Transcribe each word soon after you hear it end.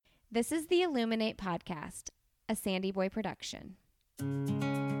This is the Illuminate Podcast, a Sandy Boy production.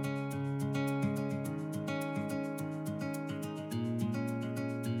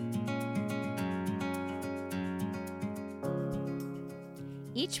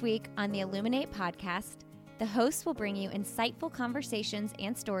 Each week on the Illuminate Podcast, the hosts will bring you insightful conversations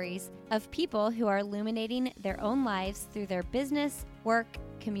and stories of people who are illuminating their own lives through their business, work,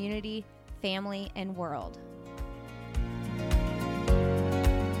 community, family, and world.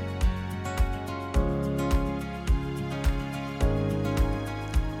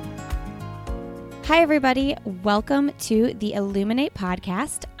 Hi, everybody. Welcome to the Illuminate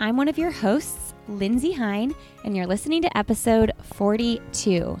Podcast. I'm one of your hosts, Lindsay Hine, and you're listening to episode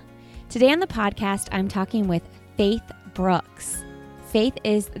 42. Today on the podcast, I'm talking with Faitth Brooks. Faith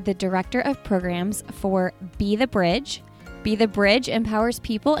is the Director of Programs for Be the Bridge. Be the Bridge empowers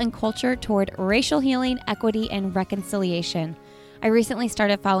people and culture toward racial healing, equity, and reconciliation. I recently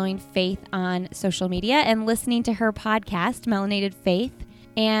started following Faith on social media and listening to her podcast, Melanated Faith,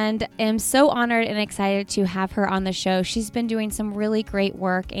 and am so honored and excited to have her on the show. She's been doing some really great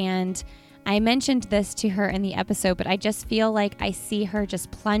work, and I mentioned this to her in the episode, but I just feel like I see her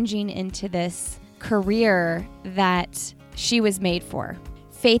just plunging into this career that she was made for.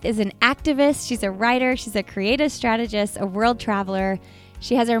 Faith is an activist, she's a writer, she's a creative strategist, a world traveler.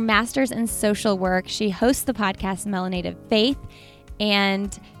 She has her master's in social work. She hosts the podcast Melanated Faith,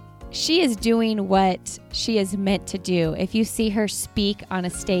 and she is doing what she is meant to do. If you see her speak on a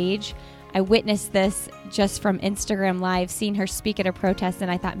stage, I witnessed this just from Instagram Live, seeing her speak at a protest, and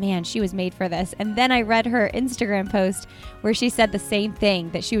I thought, man, she was made for this. And then I read her Instagram post where she said the same thing,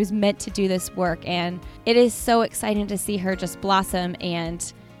 that she was meant to do this work. And it is so exciting to see her just blossom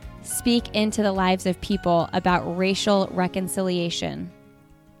and speak into the lives of people about racial reconciliation.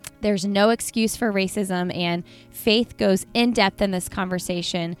 There's no excuse for racism, and Faith goes in depth in this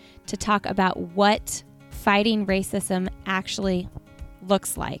conversation to talk about what fighting racism actually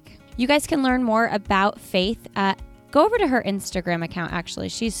looks like. You guys can learn more about Faith. Go over to her Instagram account, actually.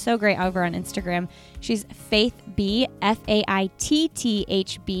 She's so great over on Instagram. She's Faitth B,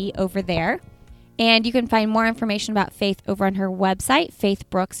 Faitthb over there. And you can find more information about Faith over on her website,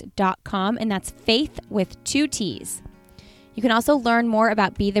 faithbrooks.com, and that's Faith with 2 T's. You can also learn more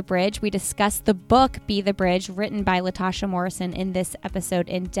about Be the Bridge. We discussed the book Be the Bridge, written by Latasha Morrison, in this episode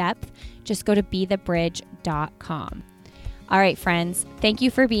in depth. Just go to bethebridge.com. All right, friends, thank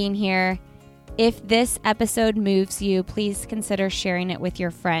you for being here. If this episode moves you, please consider sharing it with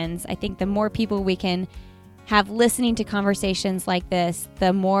your friends. I think the more people we can have listening to conversations like this,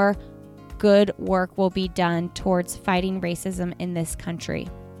 the more good work will be done towards fighting racism in this country.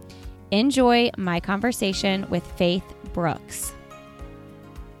 Enjoy my conversation with Faitth Brooks.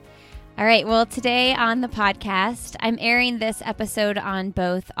 All right, well, today on the podcast, I'm airing this episode on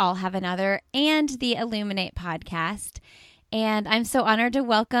both I'll Have Another and the Illuminate podcast. And I'm so honored to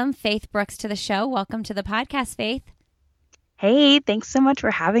welcome Faitth Brooks to the show. Welcome to the podcast, Faith. Hey, thanks so much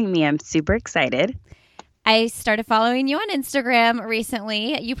for having me. I'm super excited. I started following you on Instagram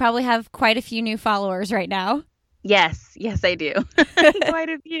recently. You probably have quite a few new followers right now. Yes, I do. Quite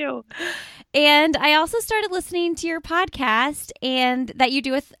a few. And I also started listening to your podcast and that you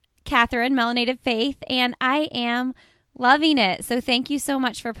do with Catherine, Melanated Faith, and I am loving it. So thank you so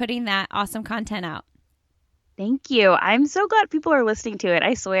much for putting that awesome content out. Thank you. I'm so glad people are listening to it.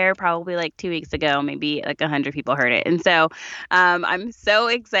 I swear probably like 2 weeks ago, maybe like 100 people heard it. And so I'm so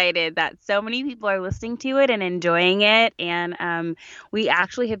excited that so many people are listening to it and enjoying it. And we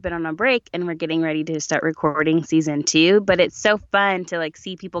actually have been on a break and we're getting ready to start recording season 2. But it's so fun to like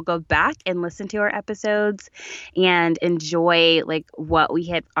see people go back and listen to our episodes and enjoy like what we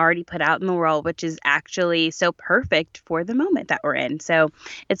had already put out in the world, which is actually so perfect for the moment that we're in. So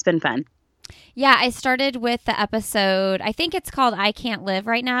it's been fun. Yeah, I started with the episode, I think it's called I Can't Live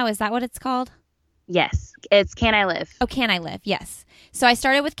right now. Is that what it's called? Yes, it's Can I Live? Oh, Can I Live? Yes. So I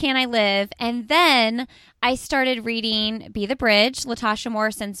started with Can I Live, and then I started reading Be the Bridge, Latasha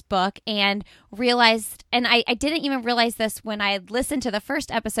Morrison's book, and realized, and I didn't even realize this when I listened to the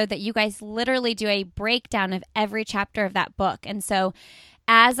first episode, that you guys literally do a breakdown of every chapter of that book. And so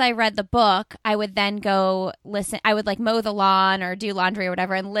as I read the book, I would then go listen. I would like mow the lawn or do laundry or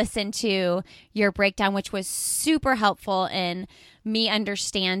whatever and listen to your breakdown, which was super helpful in me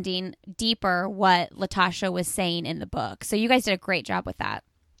understanding deeper what Latasha was saying in the book. So you guys did a great job with that.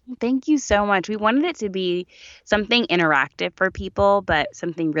 Thank you so much. We wanted it to be something interactive for people, but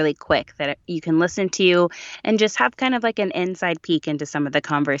something really quick that you can listen to and just have kind of like an inside peek into some of the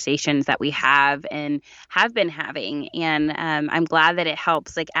conversations that we have and have been having. And I'm glad that it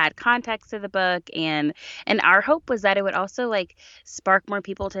helps like add context to the book. And our hope was that it would also like spark more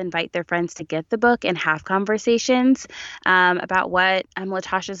people to invite their friends to get the book and have conversations about what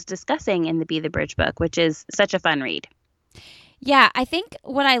Latasha's discussing in the Be the Bridge book, which is such a fun read. Yeah, I think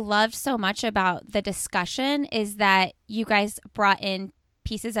what I loved so much about the discussion is that you guys brought in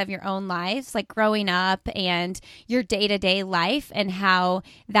pieces of your own lives, like growing up and your day-to-day life and how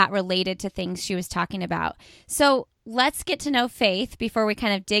that related to things she was talking about. So let's get to know Faith before we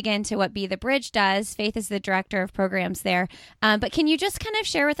kind of dig into what Be the Bridge does. Faith is the director of programs there. But can you just kind of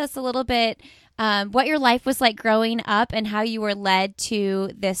share with us a little bit what your life was like growing up and how you were led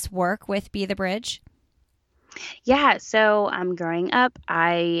to this work with Be the Bridge? Yeah, so growing up,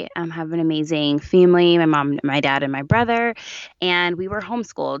 I have an amazing family, my mom, my dad, and my brother, and we were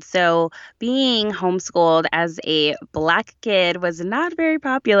homeschooled. So being homeschooled as a Black kid was not very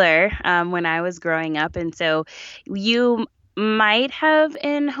popular when I was growing up. And so you might have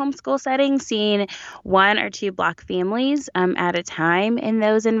in homeschool settings seen one or two Black families at a time in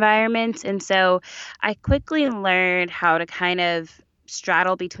those environments. And so I quickly learned how to kind of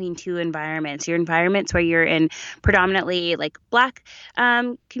straddle between two environments, your environments where you're in predominantly like Black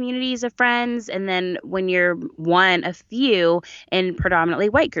communities of friends, and then when you're one of few in predominantly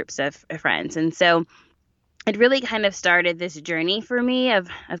white groups of friends. And so it really kind of started this journey for me of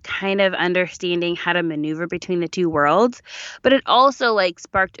kind of understanding how to maneuver between the two worlds. But it also like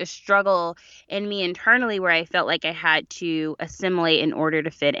sparked a struggle in me internally where I felt like I had to assimilate in order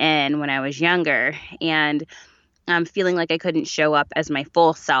to fit in when I was younger. And feeling like I couldn't show up as my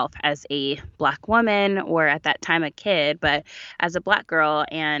full self as a Black woman, or at that time a kid, but as a Black girl,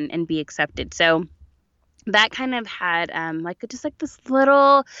 and be accepted. So that kind of had like just like this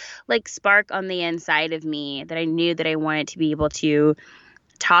little like spark on the inside of me that I knew that I wanted to be able to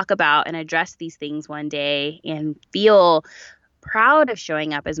talk about and address these things one day and feel proud of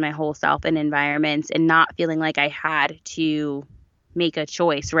showing up as my whole self in environments and not feeling like I had to make a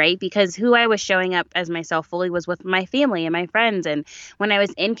choice, right? Because who I was showing up as myself fully was with my family and my friends, and when I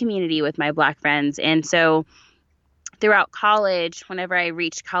was in community with my Black friends. And so throughout college, whenever I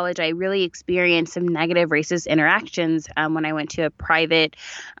reached college, I really experienced some negative racist interactions when I went to a private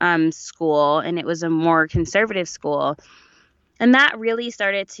school, and it was a more conservative school. And that really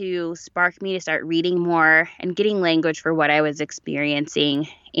started to spark me to start reading more and getting language for what I was experiencing.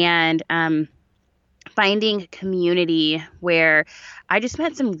 And finding community where I just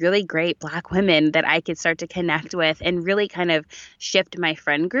met some really great Black women that I could start to connect with and really kind of shift my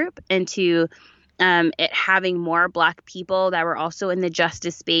friend group into it having more Black people that were also in the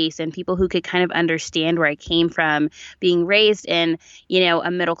justice space and people who could kind of understand where I came from, being raised in,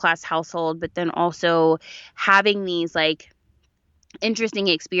 a middle class household, but then also having these like interesting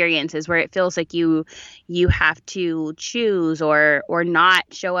experiences where it feels like you have to choose or not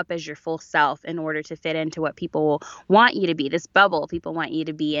show up as your full self in order to fit into what people want you to be, this bubble people want you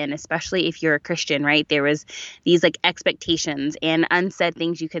to be in, especially if you're a Christian, right? There was these like expectations and unsaid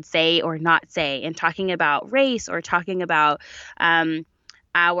things you could say or not say, and talking about race or talking about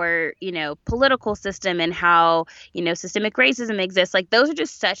our, political system and how, systemic racism exists. Like those are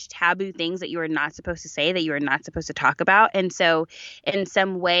just such taboo things that you are not supposed to say, that you are not supposed to talk about. And so in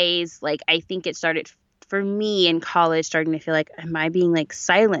some ways, like I think it started for me in college starting to feel like, am I being like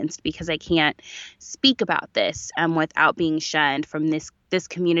silenced because I can't speak about this without being shunned from this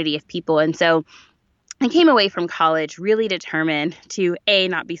community of people? And so I came away from college really determined to A,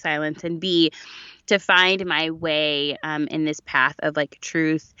 not be silenced, and B, to find my way in this path of like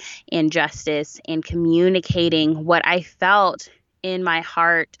truth and justice and communicating what I felt in my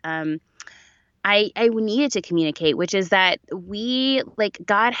heart. I needed to communicate, which is that we, like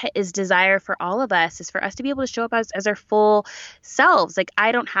God's desire for all of us is for us to be able to show up as our full selves. Like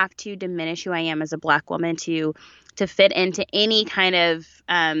I don't have to diminish who I am as a Black woman to fit into any kind of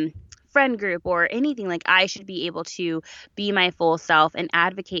friend group or anything. Like I should be able to be my full self and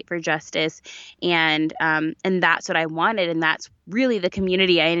advocate for justice, and that's what I wanted, and that's really the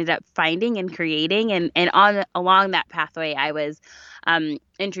community I ended up finding and creating. And along that pathway, I was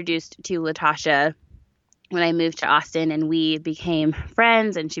introduced to Latasha when I moved to Austin, and we became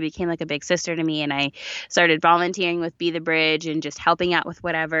friends, and she became like a big sister to me. And I started volunteering with Be the Bridge and just helping out with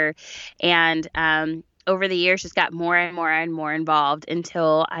whatever. And over the years, just got more and more and more involved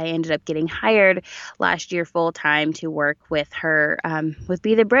until I ended up getting hired last year full time to work with her with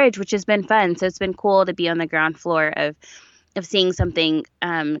Be the Bridge, which has been fun. So it's been cool to be on the ground floor of of seeing something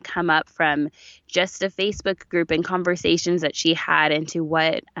come up from just a Facebook group and conversations that she had into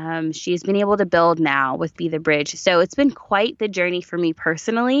what she's been able to build now with Be the Bridge. So it's been quite the journey for me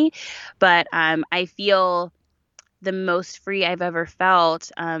personally, but I feel the most free I've ever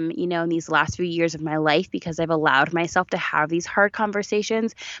felt, in these last few years of my life, because I've allowed myself to have these hard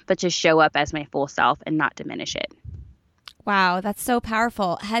conversations, but to show up as my full self and not diminish it. Wow, that's so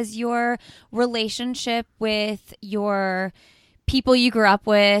powerful. Has your relationship with your people you grew up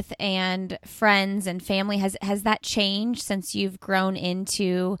with and friends and family, has that changed since you've grown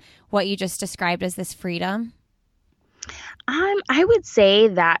into what you just described as this freedom? I would say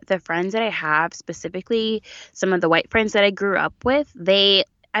that the friends that I have, specifically some of the white friends that I grew up with,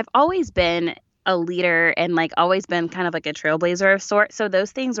 I've always been a leader and like always been kind of like a trailblazer of sorts. So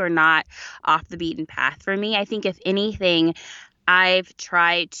those things were not off the beaten path for me. I think if anything, I've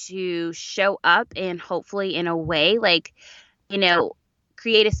tried to show up and hopefully in a way like,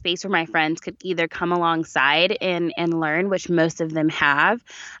 create a space where my friends could either come alongside and learn, which most of them have.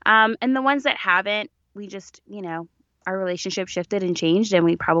 And the ones that haven't, we just, our relationship shifted and changed, and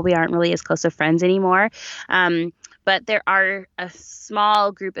we probably aren't really as close of friends anymore. But there are a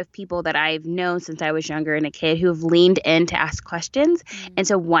small group of people that I've known since I was younger and a kid who have leaned in to ask questions and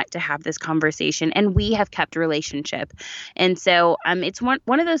to want to have this conversation. And we have kept a relationship. And so it's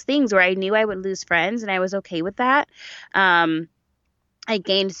one of those things where I knew I would lose friends, and I was okay with that. I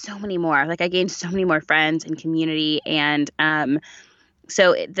gained so many more. Like I gained so many more friends and community, and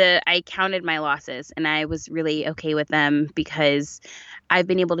so I counted my losses, and I was really okay with them because I've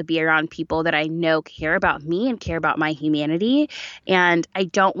been able to be around people that I know care about me and care about my humanity. And I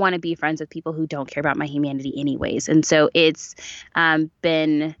don't want to be friends with people who don't care about my humanity anyways. And so it's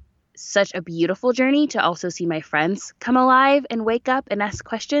been such a beautiful journey to also see my friends come alive and wake up and ask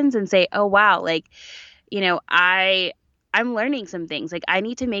questions and say, oh, wow, like, I'm learning some things. Like I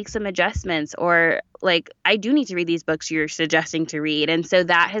need to make some adjustments, or like I do need to read these books you're suggesting to read. And so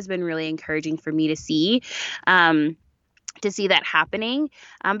that has been really encouraging for me to see that happening.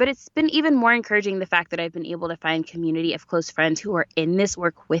 But it's been even more encouraging the fact that I've been able to find community of close friends who are in this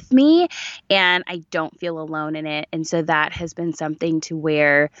work with me, and I don't feel alone in it. And so that has been something to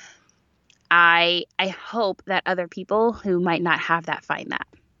where I hope that other people who might not have that find that.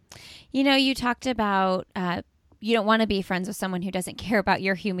 You talked about you don't want to be friends with someone who doesn't care about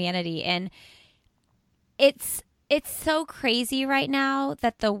your humanity. And it's so crazy right now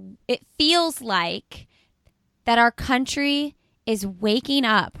that it feels like that our country is waking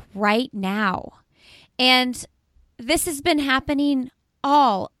up right now. And this has been happening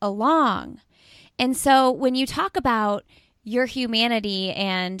all along. And so when you talk about your humanity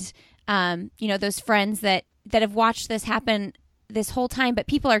and, those friends that have watched this happen this whole time, but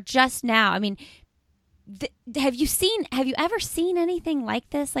people are just now, I mean, have you ever seen anything like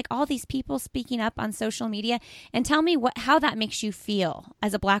this? Like all these people speaking up on social media? And tell me how that makes you feel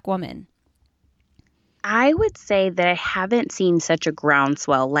as a Black woman. I would say that I haven't seen such a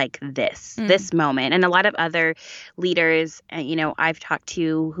groundswell like this moment. And a lot of other leaders, I've talked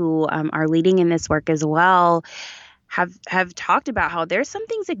to who are leading in this work as well, have talked about how there's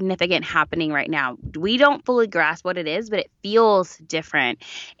something significant happening right now. We don't fully grasp what it is, but it feels different.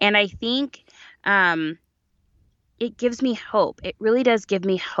 And I think it gives me hope. It really does give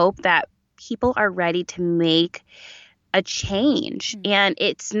me hope that people are ready to make a change. And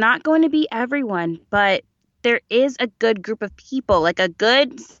it's not going to be everyone, but there is a good group of people, like a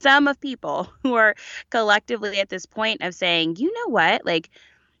good sum of people who are collectively at this point of saying, you know what, like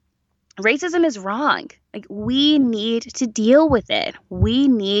racism is wrong. Like we need to deal with it. We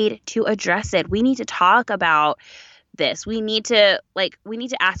need to address it. We need to talk about this. We need to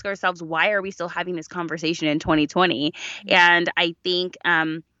ask ourselves, why are we still having this conversation in 2020? And I think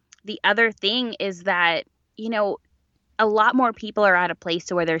the other thing is that, a lot more people are at a place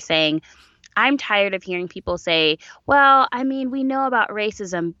to where they're saying, I'm tired of hearing people say, well, I mean, we know about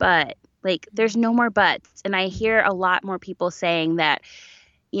racism, but like there's no more buts. And I hear a lot more people saying that,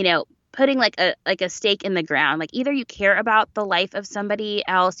 putting like a stake in the ground, like either you care about the life of somebody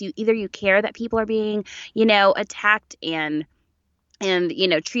else, either you care that people are being, attacked and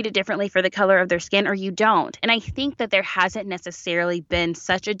treated differently for the color of their skin, or you don't. And I think that there hasn't necessarily been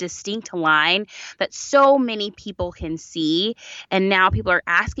such a distinct line that so many people can see. And now people are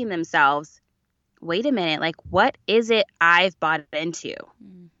asking themselves, wait a minute, like what is it I've bought into?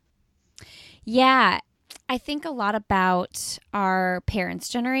 Yeah. I think a lot about our parents'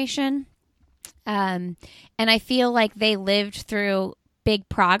 generation. And I feel like they lived through big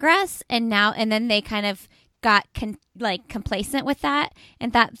progress and then they kind of got complacent with that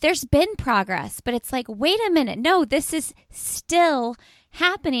and thought there's been progress, but it's like, wait a minute, no, this is still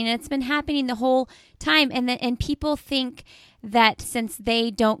happening, and it's been happening the whole time. And people think that since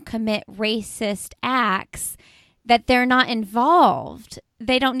they don't commit racist acts, that they're not involved.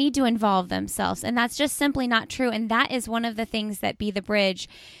 They don't need to involve themselves. And that's just simply not true. And that is one of the things that Be the Bridge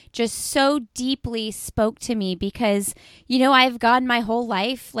just so deeply spoke to me, because, I've gone my whole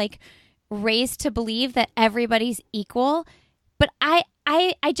life raised to believe that everybody's equal, but I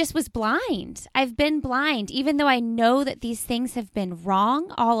just was blind. I've been blind, even though I know that these things have been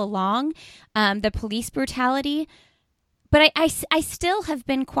wrong all along, the police brutality, but I still have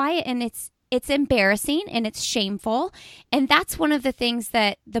been quiet, and it's embarrassing and it's shameful. And that's one of the things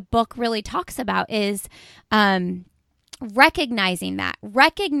that the book really talks about is recognizing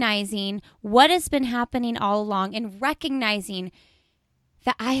what has been happening all along, and recognizing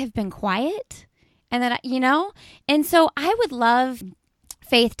that I have been quiet, and that, and so I would love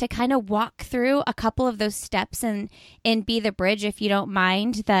Faith to kind of walk through a couple of those steps in Be the Bridge, if you don't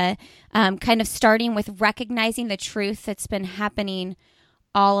mind, the kind of starting with recognizing the truth that's been happening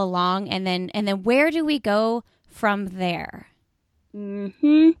all along, and then where do we go from there?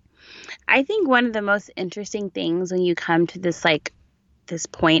 I think one of the most interesting things when you come to this this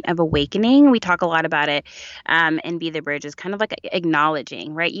point of awakening, we talk a lot about it in Be the Bridge, is kind of like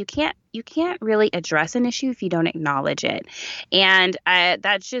acknowledging, right? You can't really address an issue if you don't acknowledge it. And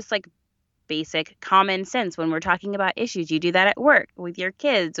that's just basic common sense when we're talking about issues. You do that at work, with your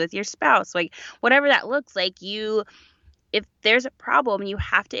kids, with your spouse, whatever that looks like. If there's a problem, you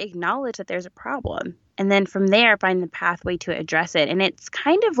have to acknowledge that there's a problem. And then from there, find the pathway to address it. And it's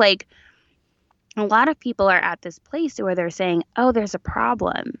kind of a lot of people are at this place where they're saying, oh, there's a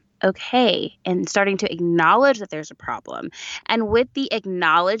problem. Okay. And starting to acknowledge that there's a problem. And with the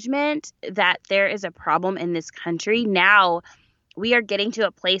acknowledgement that there is a problem in this country, now we are getting to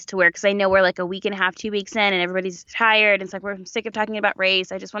a place to where, because I know we're a week and a half, 2 weeks in, and everybody's tired. It's we're sick of talking about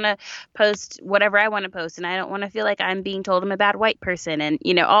race. I just want to post whatever I want to post, and I don't want to feel like I'm being told I'm a bad white person, and,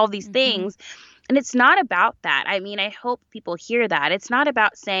 all these things. And it's not about that. I mean, I hope people hear that. It's not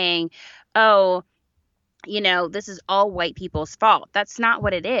about saying, oh, this is all white people's fault. That's not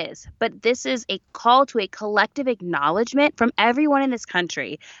what it is. But this is a call to a collective acknowledgement from everyone in this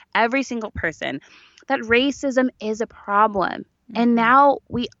country, every single person, that racism is a problem. And now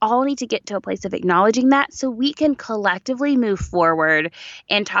we all need to get to a place of acknowledging that, so we can collectively move forward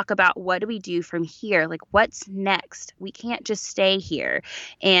and talk about, what do we do from here? What's next? We can't just stay here.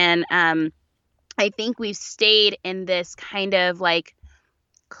 And I think we've stayed in this kind of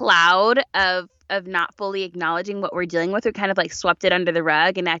cloud of not fully acknowledging what we're dealing with. We're kind of swept it under the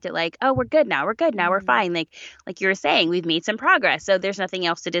rug and acted oh, we're good now, we're fine. Like you were saying, we've made some progress, so there's nothing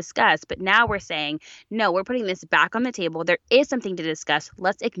else to discuss. But now we're saying, no, we're putting this back on the table. There is something to discuss.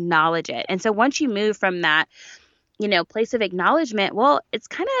 Let's acknowledge it. And so once you move from that, place of acknowledgement, well, it's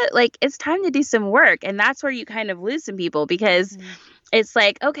kind of it's time to do some work. And that's where you kind of lose some people, because it's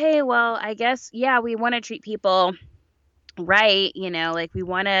okay, well, I guess, yeah, we want to treat people right. We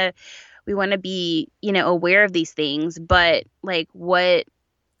want to be, aware of these things, but what,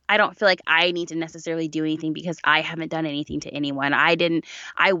 I don't feel like I need to necessarily do anything, because I haven't done anything to anyone. I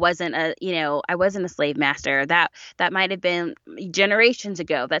wasn't a slave master. That might have been generations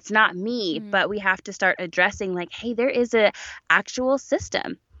ago. That's not me. But we have to start addressing hey, there is a actual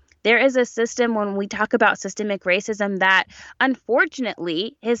system. There is a system, when we talk about systemic racism, that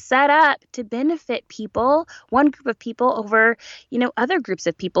unfortunately is set up to benefit people, one group of people over, other groups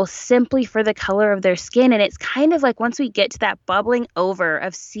of people, simply for the color of their skin. And it's kind of once we get to that bubbling over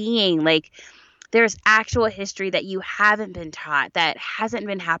of seeing there's actual history that you haven't been taught, that hasn't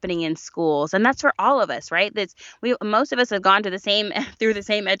been happening in schools. And that's for all of us, right? Most of us have gone through the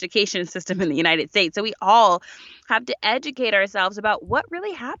same education system in the United States. So we all have to educate ourselves about what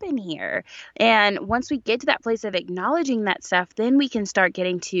really happened here. And once we get to that place of acknowledging that stuff, then we can start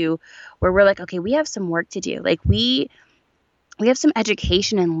getting to where we're okay, we have some work to do. We have some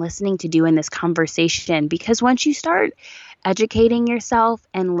education and listening to do in this conversation, because once you start educating yourself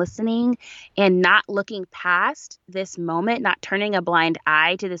and listening and not looking past this moment, not turning a blind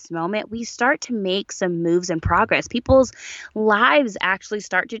eye to this moment, we start to make some moves and progress. People's lives actually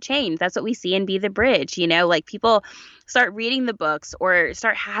start to change. That's what we see in Be the Bridge. People start reading the books or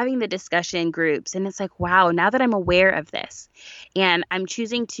start having the discussion groups. And it's wow, now that I'm aware of this and I'm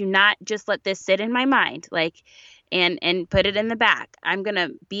choosing to not just let this sit in my mind, and put it in the back, I'm going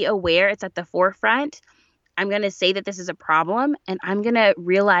to be aware it's at the forefront. I'm going to say that this is a problem, and I'm going to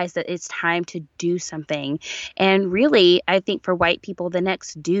realize that it's time to do something. And really, I think for white people, the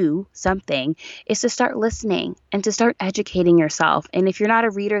next do something is to start listening and to start educating yourself. And if you're not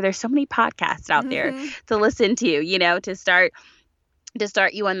a reader, there's so many podcasts out there to listen to, to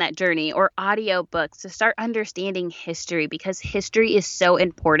start you on that journey, or audiobooks to start understanding history, because history is so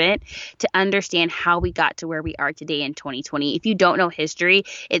important to understand how we got to where we are today in 2020. If you don't know history,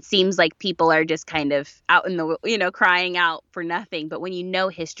 it seems like people are just kind of out in the, crying out for nothing. But when you know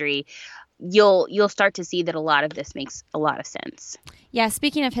history, you'll start to see that a lot of this makes a lot of sense. Yeah,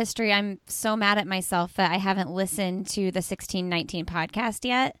 speaking of history, I'm so mad at myself that I haven't listened to the 1619 podcast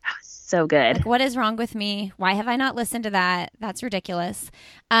yet. So good. Like, what is wrong with me? Why have I not listened to that? That's ridiculous.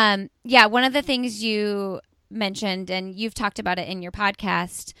 Yeah, one of the things you mentioned, and you've talked about it in your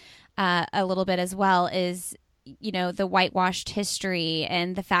podcast a little bit as well, is, the whitewashed history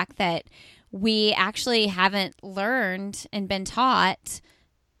and the fact that we actually haven't learned and been taught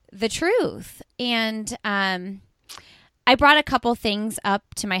the truth. And I brought a couple things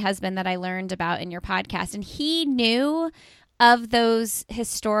up to my husband that I learned about in your podcast, and he knew of those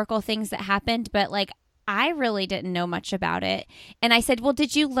historical things that happened, but I really didn't know much about it. And I said, well,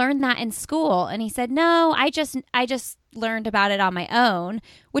 did you learn that in school? And he said, no, I just learned about it on my own,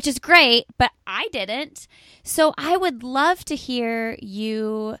 which is great, but I didn't. So I would love to hear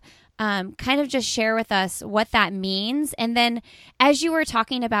you kind of just share with us what that means. And then as you were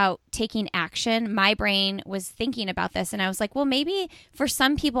talking about taking action, my brain was thinking about this, and I was like, well, maybe for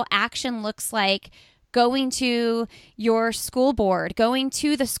some people, action looks like going to your school board, going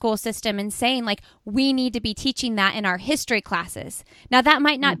to the school system and saying, we need to be teaching that in our history classes. Now, that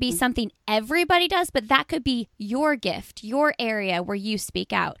might not be something everybody does, but that could be your gift, your area where you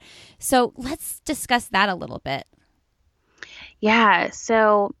speak out. So let's discuss that a little bit. Yeah.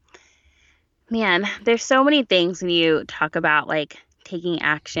 So, man, there's so many things when you talk about taking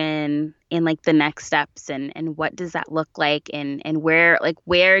action and the next steps and what does that look like, and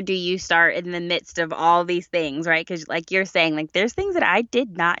where do you start in the midst of all these things, right? Because you're saying, there's things that I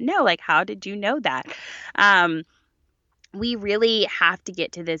did not know. How did you know that? We really have to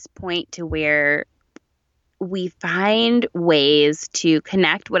get to this point to where we find ways to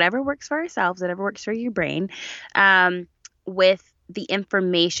connect whatever works for ourselves, whatever works for your brain, with the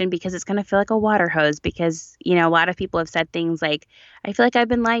information, because it's going to feel like a water hose, because, a lot of people have said things like, I feel like I've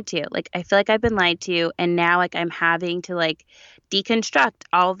been lied to. I feel like I've been lied to. And now I'm having to deconstruct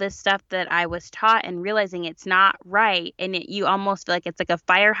all this stuff that I was taught and realizing it's not right. And you almost feel like it's like a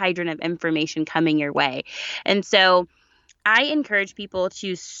fire hydrant of information coming your way. And so I encourage people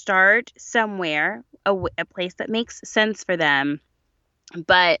to start somewhere, a place that makes sense for them.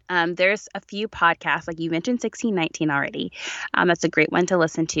 But there's a few podcasts, like you mentioned 1619 already. That's a great one to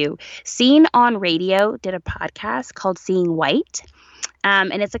listen to. Seen on Radio did a podcast called Seeing White.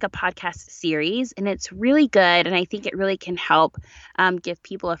 And it's a podcast series, and it's really good. And I think it really can help give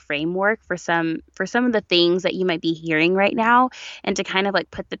people a framework for some of the things that you might be hearing right now, and to kind of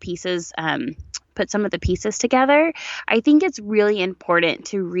put some of the pieces together. I think it's really important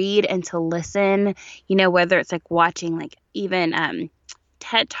to read and to listen, whether it's watching even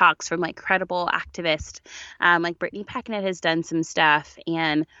TED Talks from credible activists, Brittany Packnett has done some stuff,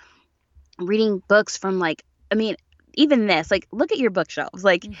 and reading books from even this, look at your bookshelves.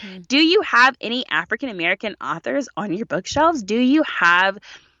 Do you have any African American authors on your bookshelves? Do you have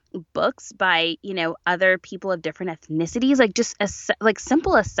books by, other people of different ethnicities? Just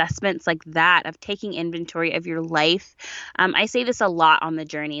simple assessments like that, of taking inventory of your life. I say this a lot on the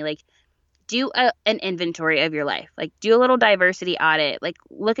journey, do an inventory of your life. Do a little diversity audit.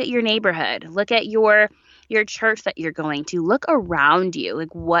 Look at your neighborhood. Look at your church that you're going to. Look around you.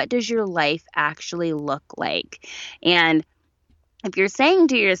 What does your life actually look like? And if you're saying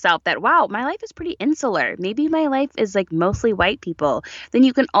to yourself that, wow, my life is pretty insular, maybe my life is mostly white people, then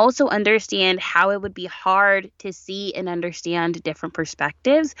you can also understand how it would be hard to see and understand different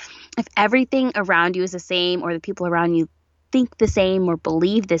perspectives if everything around you is the same, or the people around you think the same or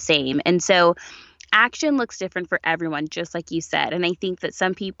believe the same. And so action looks different for everyone, just like you said. And I think that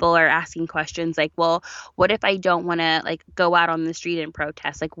some people are asking questions well, what if I don't want to go out on the street and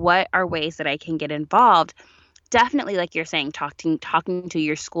protest? What are ways that I can get involved? Definitely, like you're saying, talking to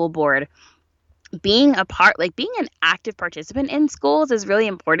your school board, being a part, being an active participant in schools is really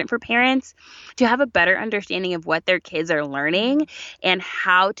important for parents to have a better understanding of what their kids are learning and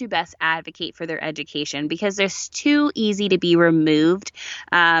how to best advocate for their education, because it's too easy to be removed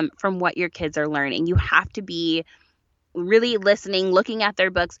from what your kids are learning. You have to be really listening, looking at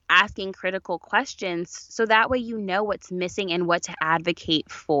their books, asking critical questions, so that way you know what's missing and what to advocate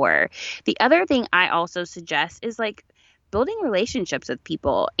for. The other thing I also suggest is like building relationships with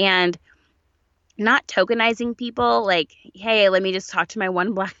people and not tokenizing people like, hey, let me just talk to my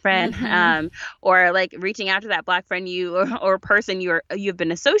one Black friend, or like reaching out to that Black friend or person you've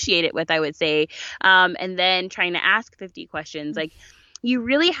been associated with, I would say, and then trying to ask 50 questions. Like, you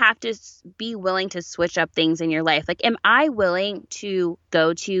really have to be willing to switch up things in your life. Like, am I willing to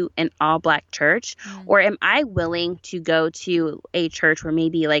go to an all Black church, or am I willing to go to a church where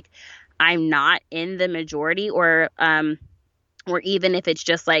maybe like I'm not in the majority, or even if it's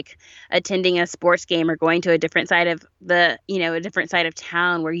just like attending a sports game or going to a different side of a different side of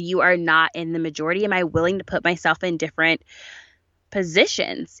town where you are not in the majority? Am I willing to put myself in different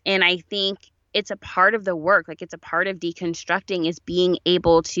positions? And I think it's a part of the work. Like, it's a part of deconstructing, is being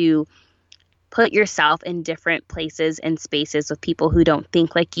able to put yourself in different places and spaces with people who don't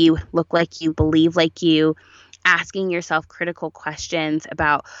think like you, look like you, believe like you, asking yourself critical questions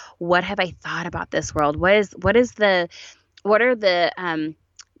about, what have I thought about this world? What are the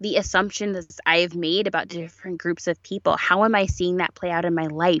assumptions I've made about different groups of people? How am I seeing that play out in my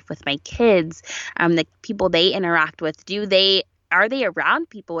life with my kids, the people they interact with? Are they around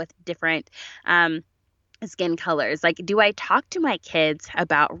people with different skin colors? Like, do I talk to my kids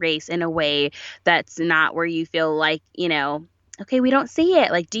about race in a way that's not where you feel like, okay, we don't see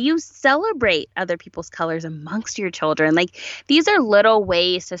it? Like, do you celebrate other people's colors amongst your children? Like, these are little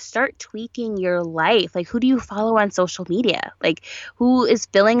ways to start tweaking your life. Like, who do you follow on social media? Like, who is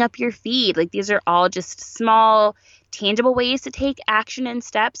filling up your feed? Like, these are all just small, tangible ways to take action and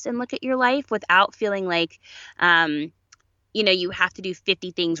steps and look at your life without feeling like, you have to do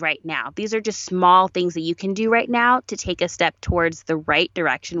 50 things right now. These are just small things that you can do right now to take a step towards the right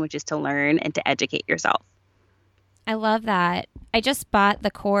direction, which is to learn and to educate yourself. I love that. I just bought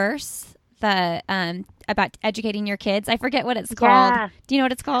the course, about educating your kids. I forget what it's called. Yeah. Do you know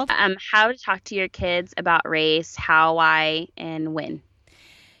what it's called? How to talk to your kids about race, how, why, and when.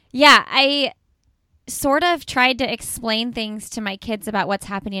 Yeah, I sort of tried to explain things to my kids about what's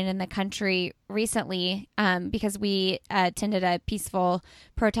happening in the country recently, because we attended a peaceful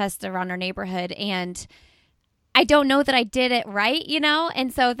protest around our neighborhood, and I don't know that I did it right,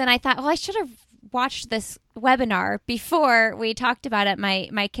 And so then I thought, well, I should have watched this webinar before we talked about it.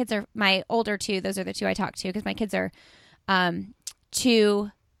 My kids are my older two. Those are the two I talked to, because my kids are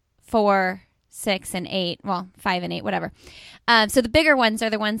 2, 4, 6, and 8. Well, 5 and 8, whatever. So the bigger ones are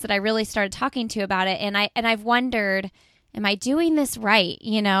the ones that I really started talking to about it. And I've wondered, am I doing this right?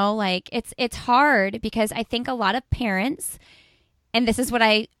 Like, it's hard, because I think a lot of parents, and this is what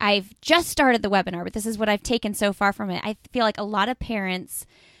I've just started the webinar, but this is what I've taken so far from it. I feel like a lot of parents,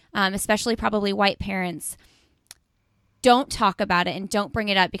 especially probably white parents, don't talk about it and don't bring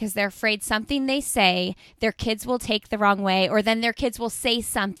it up because they're afraid something they say, their kids will take the wrong way, or then their kids will say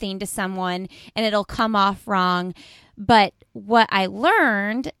something to someone and it'll come off wrong. But what I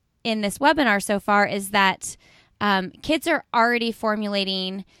learned in this webinar so far is that kids are already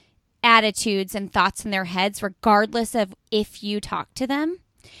formulating attitudes and thoughts in their heads regardless of if you talk to them.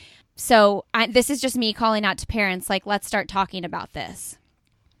 So this is just me calling out to parents, like, let's start talking about this.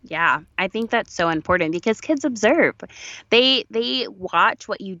 Yeah, I think that's so important, because kids observe. They watch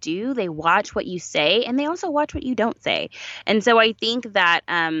what you do, they watch what you say, and they also watch what you don't say. And so I think that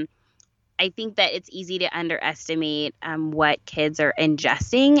it's easy to underestimate what kids are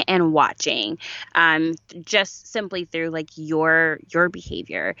ingesting and watching, just simply through like your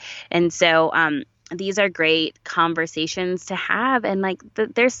behavior. And so these are great conversations to have, and like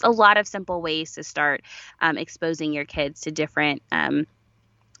there's a lot of simple ways to start exposing your kids to different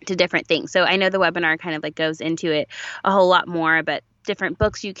things. So I know the webinar kind of like goes into it a whole lot more, but different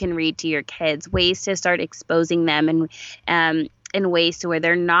books you can read to your kids, ways to start exposing them, and in ways to where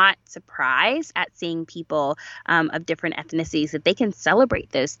they're not surprised at seeing people of different ethnicities, that they can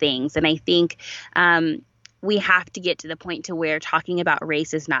celebrate those things. And I think we have to get to the point to where talking about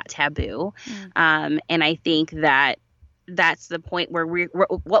race is not taboo. And I think that that's the point where we're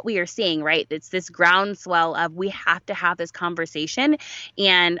what we are seeing, right? It's this groundswell of, we have to have this conversation.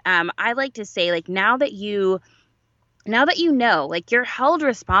 And I like to say, like, now that you know, like, you're held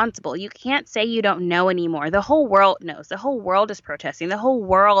responsible. You can't say you don't know anymore. The whole world knows. The whole world is protesting. The whole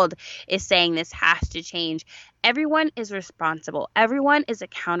world is saying this has to change. Everyone is responsible. Everyone is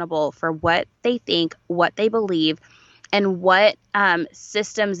accountable for what they think, what they believe, and what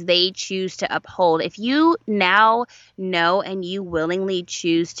systems they choose to uphold. If you now know and you willingly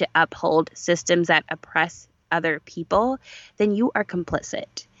choose to uphold systems that oppress other people, then you are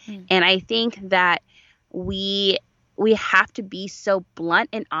complicit. And I think that we we have to be so blunt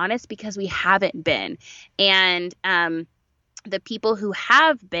and honest because we haven't been. And the people who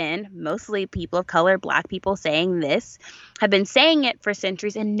have been, mostly people of color, Black people, saying this, have been saying it for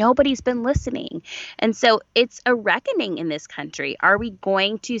centuries and nobody's been listening. And so it's a reckoning in this country. Are we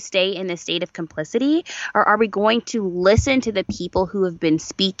going to stay in a state of complicity, or are we going to listen to the people who have been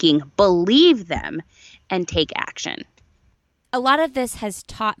speaking, believe them, and take action? A lot of this has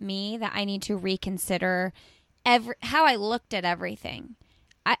taught me that I need to reconsider how I looked at everything.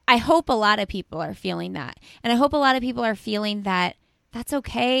 I hope a lot of people are feeling that. And I hope a lot of people are feeling that that's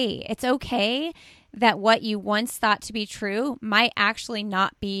okay. It's okay that what you once thought to be true might actually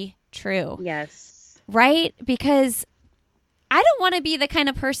not be true. Yes. Right? Because I don't want to be the kind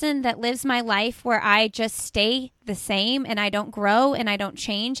of person that lives my life where I just stay the same and I don't grow and I don't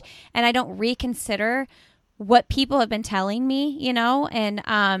change and I don't reconsider what people have been telling me, you know? And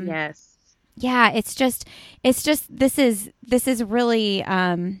yes. Yeah, it's just this is really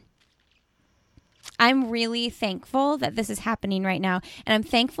I'm really thankful that this is happening right now. And I'm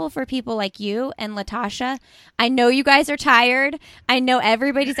thankful for people like you and Latasha. I know you guys are tired. I know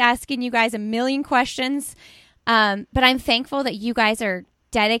everybody's asking you guys a million questions. But I'm thankful that you guys are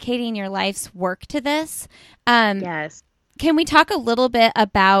dedicating your life's work to this. Yes. Can we talk a little bit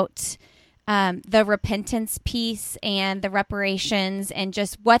about the repentance piece and the reparations and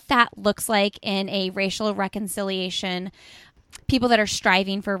just what that looks like in a racial reconciliation, people that are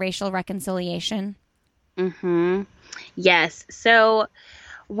striving for racial reconciliation? Mm-hmm. Yes. So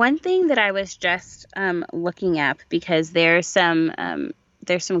one thing that I was just looking up, because there's some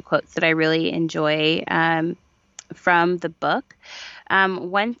quotes that I really enjoy from the book.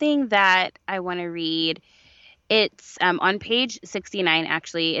 One thing that I want to read, it's on page 69,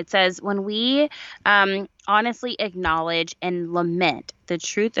 actually. It says, when we honestly acknowledge and lament the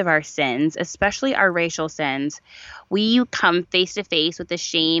truth of our sins, especially our racial sins, we come face to face with the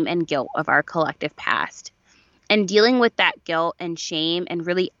shame and guilt of our collective past. And dealing with that guilt and shame and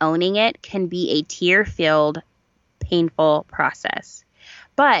really owning it can be a tear-filled, painful process.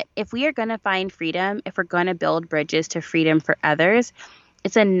 But if we are going to find freedom, if we're going to build bridges to freedom for others,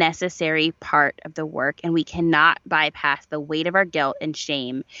 it's a necessary part of the work, and we cannot bypass the weight of our guilt and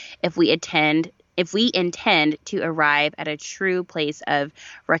shame if we intend to arrive at a true place of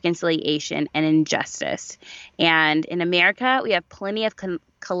reconciliation and injustice. And in America, we have plenty of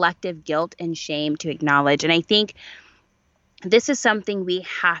collective guilt and shame to acknowledge. And I think this is something we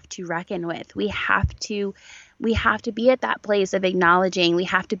have to reckon with. We have to be at that place of acknowledging. We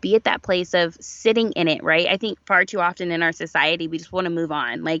have to be at that place of sitting in it, right? I think far too often in our society, we just want to move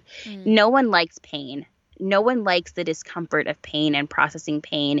on. Like, no one likes pain. No one likes the discomfort of pain and processing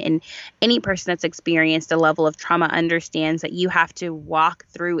pain. And any person that's experienced a level of trauma understands that you have to walk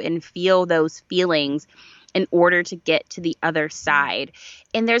through and feel those feelings in order to get to the other side.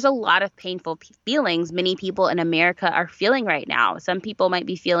 And there's a lot of painful feelings many people in America are feeling right now. Some people might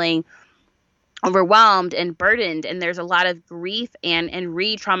be feeling overwhelmed and burdened, and there's a lot of grief and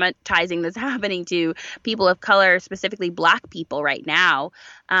re-traumatizing that's happening to people of color, specifically Black people right now.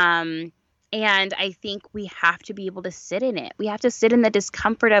 And I think we have to be able to sit in it. We have to sit in the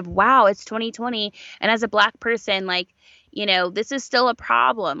discomfort of, wow, it's 2020. And as a Black person, like, you know, this is still a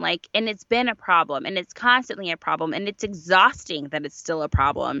problem. Like, and it's been a problem, and it's constantly a problem, and it's exhausting that it's still a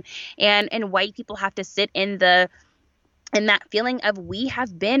problem. And white people have to sit in that feeling of, we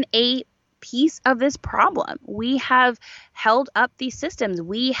have been a piece of this problem. We have held up these systems.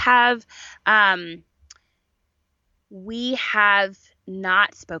 We have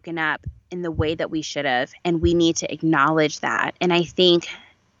not spoken up in the way that we should have, and we need to acknowledge that. And I think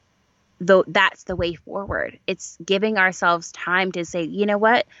that's the way forward. It's giving ourselves time to say, you know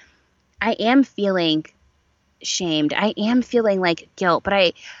what? I am feeling shamed. I am feeling like guilt, but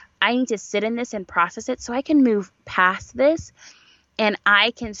I need to sit in this and process it so I can move past this, and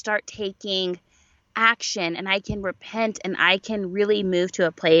I can start taking action, and I can repent, and I can really move to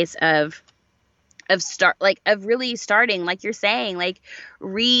a place of really starting, like you're saying, like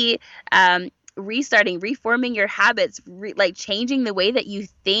restarting, reforming your habits, like changing the way that you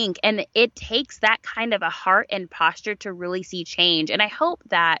think. And it takes that kind of a heart and posture to really see change. And I hope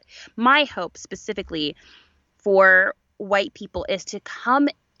that my hope specifically for white people is to come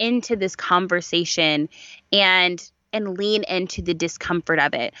into this conversation and lean into the discomfort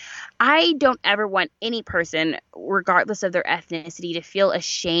of it. I don't ever want any person, regardless of their ethnicity, to feel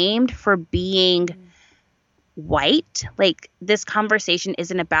ashamed for being white. Like, this conversation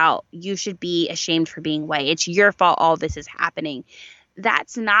isn't about you should be ashamed for being white. It's your fault all this is happening.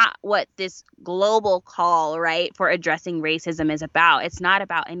 That's not what this global call, right, for addressing racism is about. It's not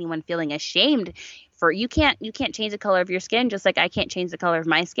about anyone feeling ashamed you can't change the color of your skin, just like I can't change the color of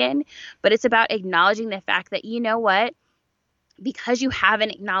my skin. But it's about acknowledging the fact that, you know what? Because you haven't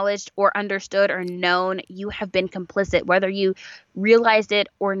acknowledged or understood or known, you have been complicit, whether you realized it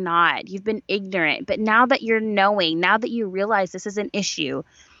or not. You've been ignorant. But now that you're knowing, now that you realize this is an issue,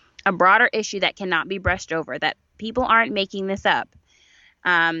 a broader issue that cannot be brushed over, that people aren't making this up,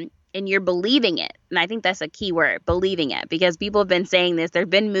 and you're believing it. And I think that's a key word, believing it, because people have been saying this. There have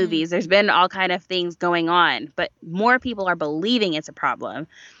been movies, there's been all kind of things going on, but more people are believing it's a problem.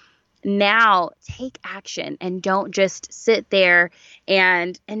 Now take action and don't just sit there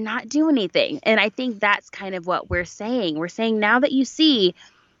and not do anything. And I think that's kind of what we're saying. We're saying now that you see,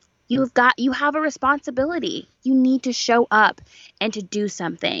 you have a responsibility. You need to show up and to do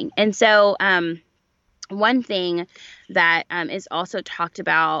something. And so one thing that is also talked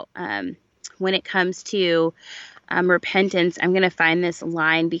about when it comes to repentance, I'm going to find this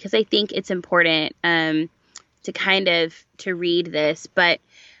line because I think it's important to read this, but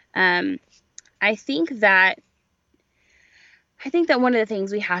I think that one of the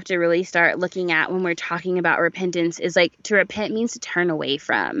things we have to really start looking at when we're talking about repentance is like, to repent means to turn away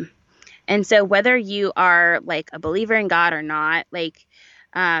from. And so whether you are like a believer in God or not, like,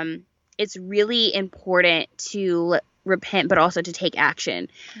 it's really important to repent, but also to take action.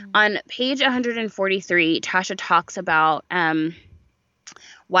 On page 143, Tasha talks about,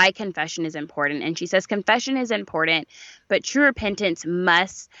 why confession is important. And she says, confession is important, but true repentance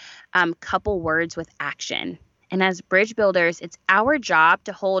must couple words with action. And as bridge builders, it's our job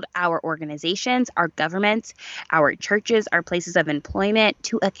to hold our organizations, our governments, our churches, our places of employment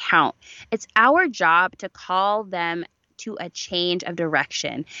to account. It's our job to call them to a change of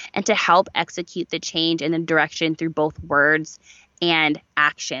direction and to help execute the change in the direction through both words and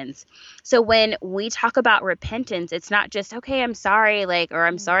actions. So when we talk about repentance, it's not just, okay, I'm sorry, like, or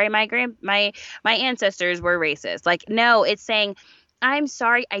I'm sorry my ancestors were racist. Like, no, it's saying, I'm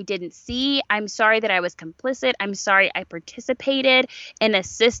sorry I didn't see. I'm sorry that I was complicit. I'm sorry I participated in a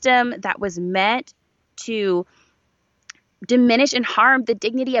system that was meant to diminish and harm the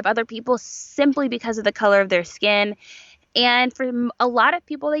dignity of other people simply because of the color of their skin. And for a lot of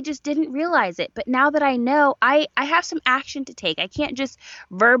people, they just didn't realize it. But now that I know, I have some action to take. I can't just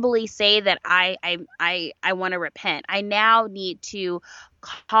verbally say that I want to repent. I now need to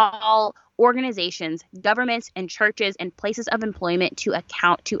call organizations, governments, and churches and places of employment to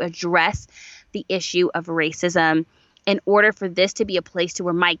account to address the issue of racism in order for this to be a place to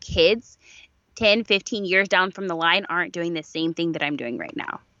where my kids 10, 15 years down from the line aren't doing the same thing that I'm doing right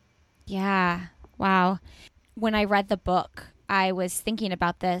now. Yeah. Wow. When I read the book, I was thinking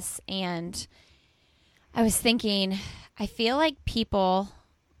about this, and I was thinking, I feel like people,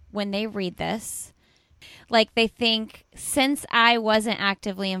 when they read this, like they think, since I wasn't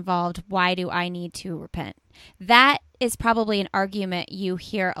actively involved, why do I need to repent? That is probably an argument you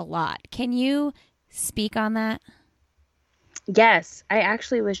hear a lot. Can you speak on that? Yes, I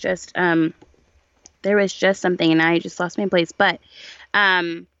actually was just, there was just something and I just lost my place, but,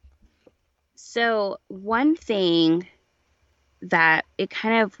 so one thing that it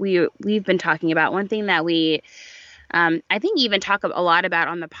kind of, we've been talking about, one thing that we, I think even talk a lot about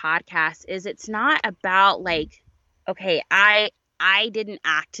on the podcast is it's not about like, okay, I didn't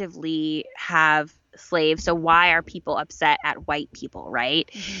actively have slaves, so why are people upset at white people, right?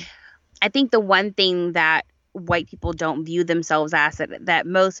 Mm-hmm. I think the one thing that white people don't view themselves as that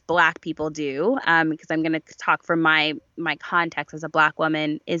most Black people do, because I'm going to talk from my context as a Black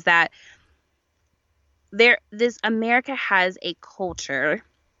woman, is that America has a culture,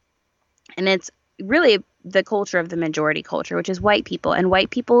 and it's really the culture of the majority culture, which is white people. And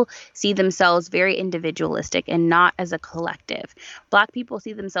white people see themselves very individualistic and not as a collective. Black people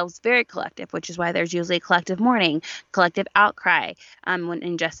see themselves very collective, which is why there's usually collective mourning, collective outcry when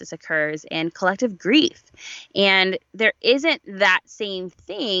injustice occurs, and collective grief. And there isn't that same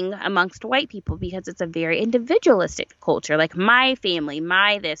thing amongst white people because it's a very individualistic culture, like my family,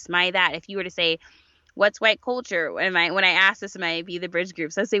 my this, my that. If you were to say, what's white culture? When I ask this in my Be the Bridge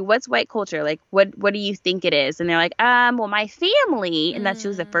groups, I say, what's white culture? Like, what do you think it is? And they're like, well, my family. And that's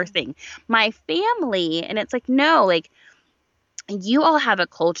usually the first thing, my family. And it's like, no, like you all have a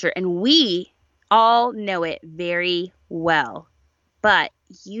culture and we all know it very well, but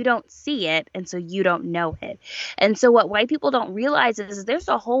you don't see it. And so you don't know it. And so what white people don't realize is there's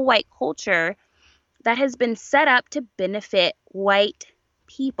a whole white culture that has been set up to benefit white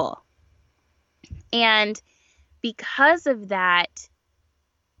people. And because of that,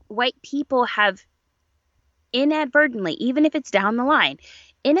 white people have inadvertently, even if it's down the line,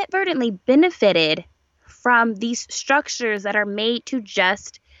 inadvertently benefited from these structures that are made to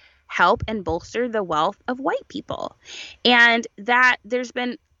just help and bolster the wealth of white people. And that there's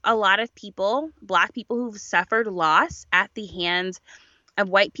been a lot of people, Black people, who've suffered loss at the hands of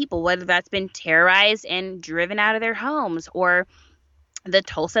white people, whether that's been terrorized and driven out of their homes, or the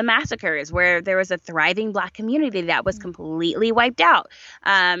Tulsa massacres, where there was a thriving Black community that was completely wiped out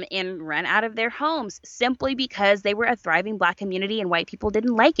and run out of their homes simply because they were a thriving Black community and white people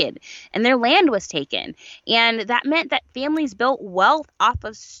didn't like it and their land was taken. And that meant that families built wealth off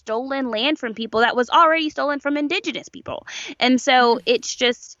of stolen land from people that was already stolen from indigenous people. And so it's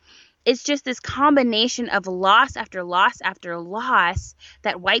just this combination of loss after loss after loss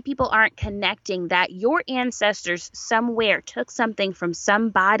that white people aren't connecting, that your ancestors somewhere took something from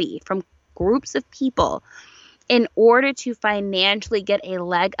somebody, from groups of people, in order to financially get a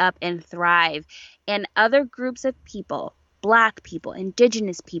leg up and thrive. And other groups of people, Black people,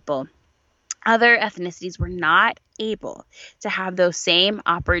 indigenous people, other ethnicities, were not able to have those same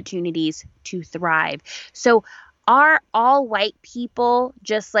opportunities to thrive. So are all white people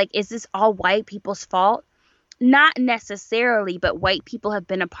just like, is this all white people's fault? Not necessarily, but white people have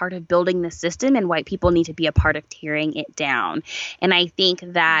been a part of building the system and white people need to be a part of tearing it down. And I think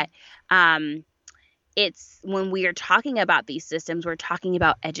that it's when we are talking about these systems, we're talking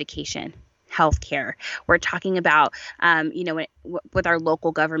about education, healthcare. We're talking about, with our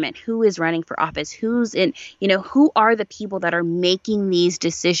local government, who is running for office, who's in, who are the people that are making these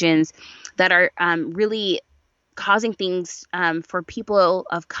decisions that are really causing things for people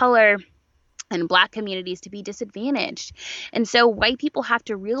of color and Black communities to be disadvantaged. And so white people have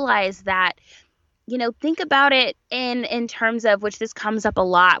to realize that, think about it in terms of, which this comes up a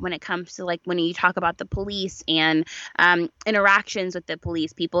lot when it comes to like when you talk about the police and interactions with the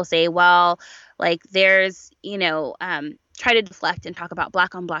police. People say, well, like there's, try to deflect and talk about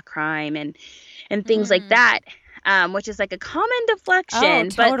Black on Black crime and things like that, which is like a common deflection. Oh,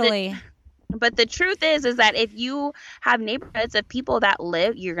 totally. But the truth is that if you have neighborhoods of people that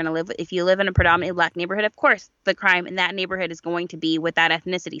live, you're going to live, if you live in a predominantly Black neighborhood, of course, the crime in that neighborhood is going to be with that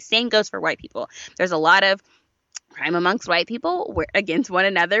ethnicity. Same goes for white people. There's a lot of crime amongst white people against one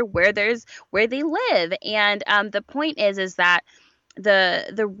another where they live. And the point is that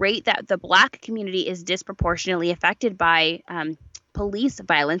the rate that the Black community is disproportionately affected by police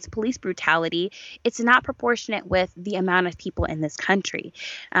violence, police brutality, it's not proportionate with the amount of people in this country.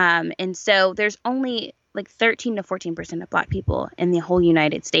 And so there's only like 13 to 14% of Black people in the whole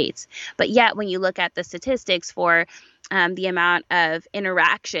United States. But yet when you look at the statistics for the amount of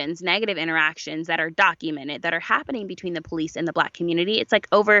interactions, negative interactions that are documented, that are happening between the police and the Black community, it's like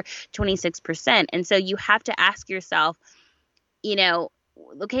over 26%. And so you have to ask yourself,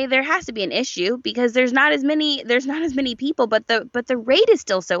 okay, there has to be an issue because there's not as many people, but the rate is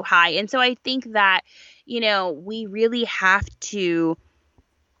still so high. And so I think that, we really have to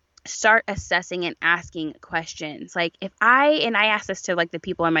start assessing and asking questions. Like I ask this to like the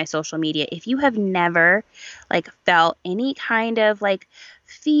people on my social media, if you have never like felt any kind of like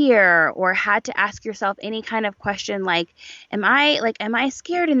fear or had to ask yourself any kind of question like, am I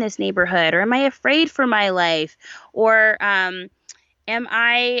scared in this neighborhood, or am I afraid for my life, or Am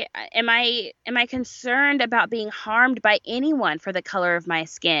I concerned about being harmed by anyone for the color of my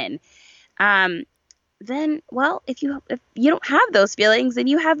skin? Then, well, if you don't have those feelings, then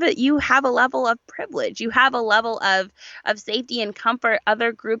you have a level of privilege. You have a level of safety and comfort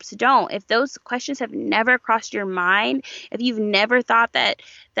other groups don't. If those questions have never crossed your mind, if you've never thought that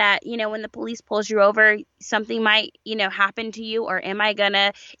when the police pulls you over, something might happen to you, or am I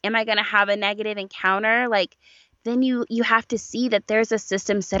gonna have a negative encounter, like, then you have to see that there's a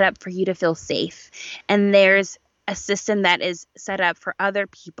system set up for you to feel safe. And there's a system that is set up for other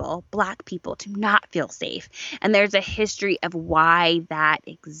people, Black people, to not feel safe. And there's a history of why that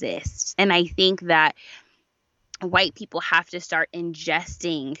exists. And I think that white people have to start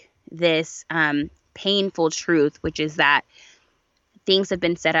ingesting this painful truth, which is that things have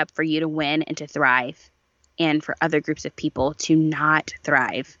been set up for you to win and to thrive, and for other groups of people to not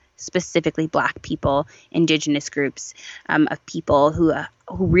thrive. Specifically Black people, indigenous groups of people who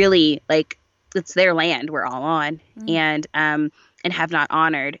really, like, it's their land we're all on, and have not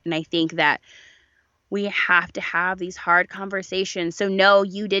honored. And I think that we have to have these hard conversations. So no,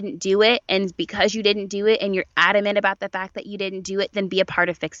 you didn't do it, and because you didn't do it and you're adamant about the fact that you didn't do it, then be a part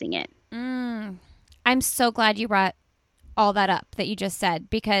of fixing it. I'm so glad you brought all that up that you just said,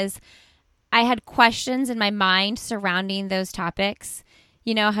 because I had questions in my mind surrounding those topics.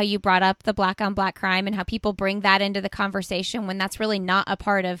 You know, how you brought up the Black on Black crime and how people bring that into the conversation when that's really not a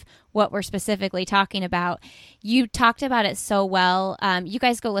part of what we're specifically talking about. You talked about it so well. You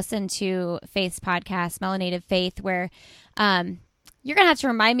guys go listen to Faith's podcast, Melanated Faith, where You're going to have to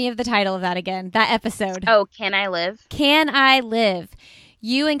remind me of the title of that again, that episode. Oh, Can I Live? Can I Live?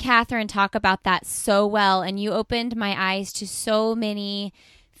 You and Catherine talk about that so well, and you opened my eyes to so many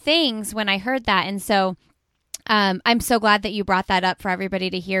things when I heard that. And so I'm so glad that you brought that up for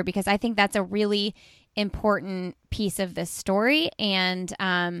everybody to hear, because I think that's a really important piece of this story. And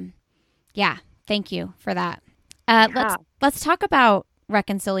thank you for that. Let's talk about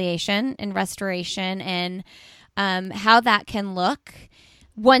reconciliation and restoration and how that can look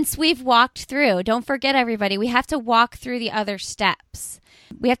once we've walked through. Don't forget, everybody, we have to walk through the other steps.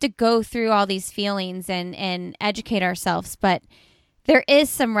 We have to go through all these feelings and educate ourselves, but there is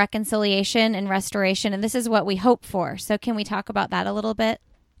some reconciliation and restoration, and this is what we hope for. So can we talk about that a little bit?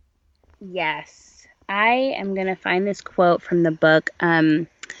 Yes. I am going to find this quote from the book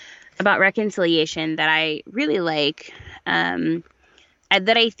about reconciliation that I really like,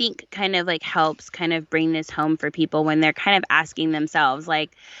 that I think kind of like helps kind of bring this home for people when they're kind of asking themselves,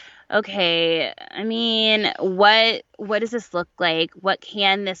 like, okay, I mean, what does this look like? What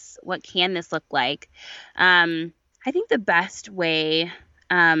can this look like? I think the best way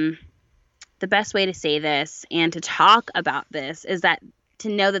to say this and to talk about this is that to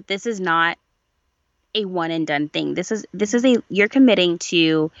know that this is not a one and done thing. You're committing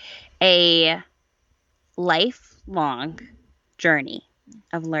to a lifelong journey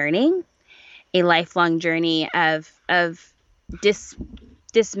of learning, a lifelong journey of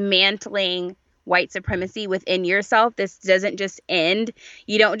dismantling white supremacy within yourself. This doesn't just end.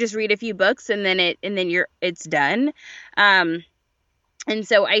 You don't just read a few books and then it's done. And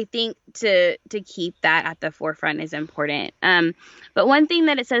so I think to keep that at the forefront is important. But one thing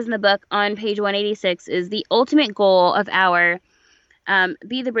that it says in the book on page 186 is the ultimate goal of our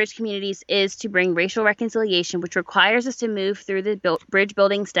Be the Bridge communities is to bring racial reconciliation, which requires us to move through the bridge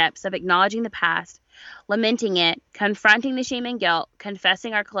building steps of acknowledging the past, lamenting it, confronting the shame and guilt,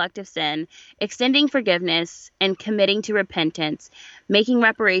 confessing our collective sin, extending forgiveness, and committing to repentance, making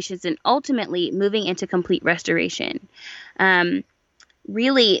reparations, and ultimately moving into complete restoration.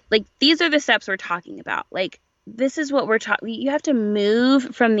 Really, like, these are the steps we're talking about. Like, this is what we're talking. You have to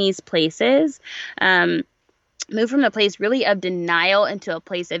move from these places, move from the place really of denial into a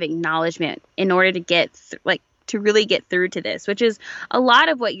place of acknowledgement in order to get to really get through to this, which is a lot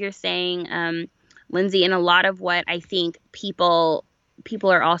of what you're saying, Lindsay, and a lot of what I think people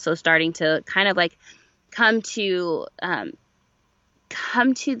are also starting to kind of like come to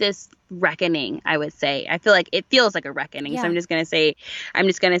this reckoning. I would say, I feel like it feels like a reckoning. Yeah. So I'm just going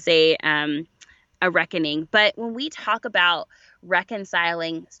to say a reckoning. But when we talk about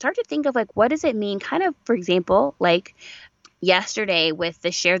reconciling, start to think of like, what does it mean? Kind of, for example, like yesterday with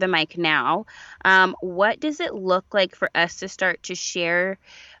the Share the Mic Now, what does it look like for us to start to share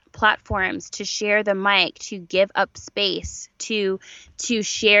platforms, to share the mic, to give up space, to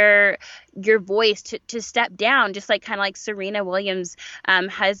share your voice, to step down, just like kind of like Serena Williams'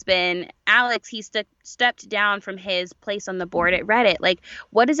 husband, Alex, he stepped down from his place on the board at Reddit. Like,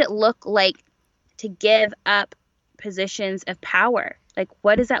 what does it look like to give up positions of power? Like,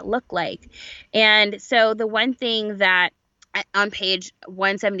 what does that look like? And so the one thing that on page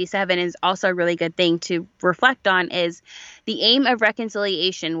 177 is also a really good thing to reflect on is the aim of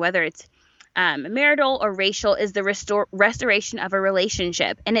reconciliation, whether it's marital or racial, is the restoration of a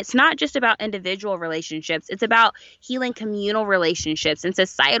relationship. And it's not just about individual relationships. It's about healing communal relationships and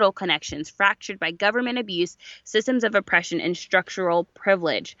societal connections fractured by government abuse, systems of oppression, and structural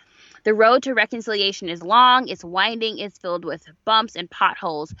privilege. The road to reconciliation is long, it's winding, it's filled with bumps and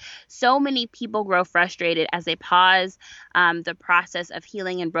potholes. So many people grow frustrated as they pause the process of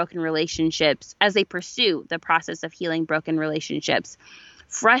healing and broken relationships, as they pursue the process of healing broken relationships.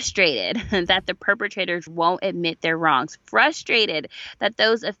 Frustrated that the perpetrators won't admit their wrongs. Frustrated that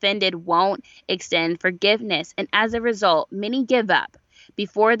those offended won't extend forgiveness. And as a result, many give up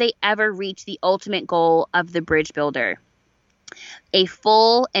before they ever reach the ultimate goal of the bridge builder. A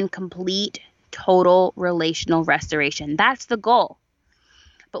full and complete total relational restoration. That's the goal.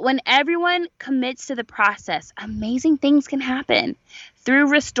 But when everyone commits to the process, amazing things can happen.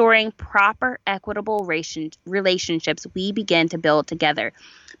 Through restoring proper, equitable relationships, we begin to build together.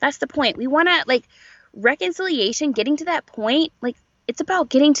 That's the point. We want to, like, reconciliation, getting to that point, like, it's about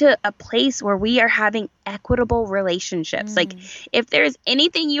getting to a place where we are having equitable relationships. Like, if there's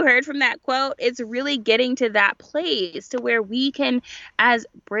anything you heard from that quote, it's really getting to that place to where we can, as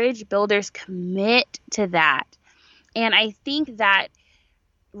bridge builders, commit to that. And I think that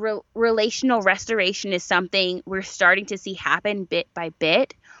relational restoration is something we're starting to see happen bit by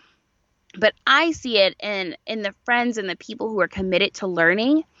bit. But I see it in the friends and the people who are committed to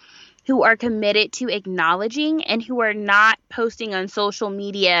learning. who are committed to acknowledging and who are not posting on social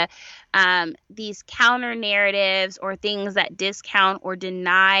media these counter narratives or things that discount or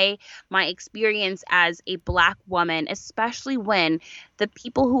deny my experience as a Black woman, especially when the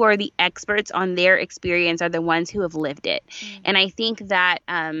people who are the experts on their experience are the ones who have lived it. And I think that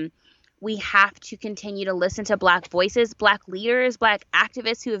we have to continue to listen to Black voices, Black leaders, Black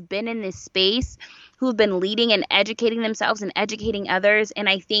activists who have been in this space, who have been leading and educating themselves and educating others. And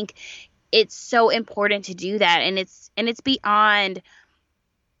I think it's so important to do that. And it's beyond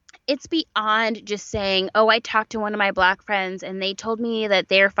just saying, oh, I talked to one of my Black friends and they told me that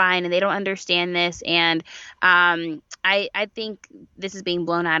they're fine and they don't understand this. And I think this is being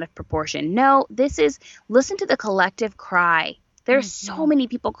blown out of proportion. No, this is listen to the collective cry. There's so many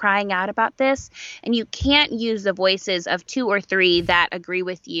people crying out about this, and you can't use the voices of 2 or 3 that agree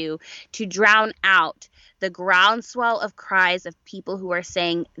with you to drown out the groundswell of cries of people who are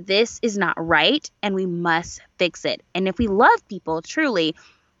saying this is not right and we must fix it. And if we love people truly,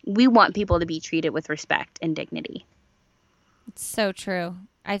 we want people to be treated with respect and dignity. It's so true.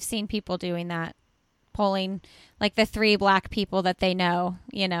 I've seen people doing that, polling like the 3 Black people that they know,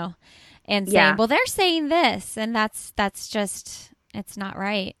 and saying, well, they're saying this, and that's just, it's not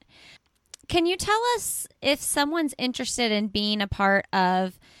right. Can you tell us if someone's interested in being a part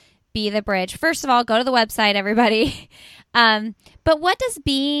of Be the Bridge? First of all, go to the website, everybody. But what does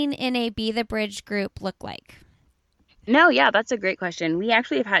being in a Be the Bridge group look like? No, yeah, that's a great question. We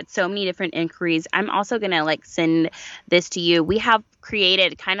actually have had so many different inquiries. I'm also going to send this to you. We have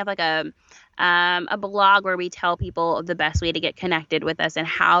created kind of like a blog where we tell people the best way to get connected with us and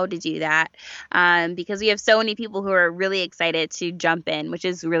how to do that, because we have so many people who are really excited to jump in, which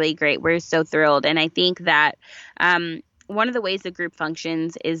is really great. We're so thrilled. And I think that one of the ways the group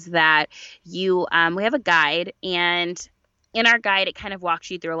functions is that we have a guide, and in our guide, it kind of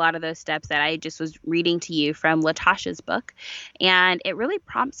walks you through a lot of those steps that I just was reading to you from Latasha's book. And it really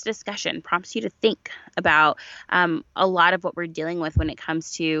prompts discussion, prompts you to think about a lot of what we're dealing with when it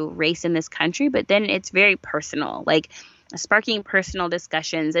comes to race in this country. But then it's very personal, sparking personal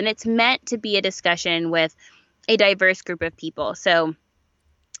discussions. And it's meant to be a discussion with a diverse group of people. So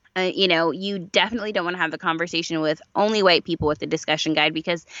you definitely don't want to have the conversation with only white people with the discussion guide,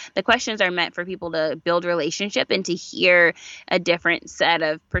 because the questions are meant for people to build relationship and to hear a different set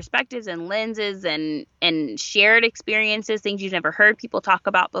of perspectives and lenses and shared experiences, things you've never heard people talk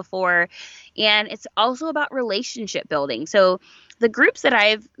about before. And it's also about relationship building. So the groups that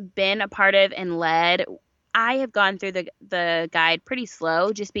I've been a part of and led, I have gone through the guide pretty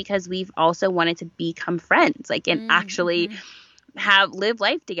slow, just because we've also wanted to become friends, and actually live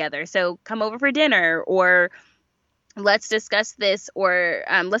life together. So come over for dinner, or let's discuss this, or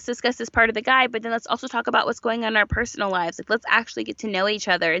let's discuss this part of the guide, but then let's also talk about what's going on in our personal lives. Let's actually get to know each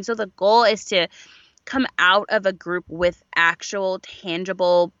other. And so the goal is to come out of a group with actual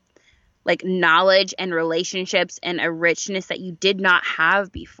tangible knowledge and relationships and a richness that you did not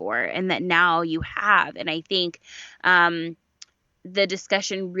have before and that now you have. And I think the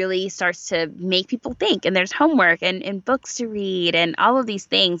discussion really starts to make people think, and there's homework and books to read and all of these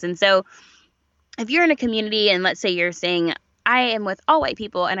things. And so if you're in a community and let's say you're saying, I am with all white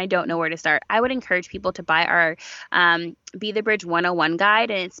people and I don't know where to start, I would encourage people to buy our Be the Bridge 101 guide.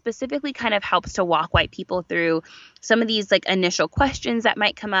 And it specifically kind of helps to walk white people through some of these initial questions that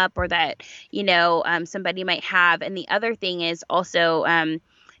might come up, or that, somebody might have. And the other thing is also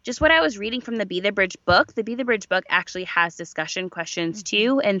just what I was reading from the Be the Bridge book. The Be the Bridge book actually has discussion questions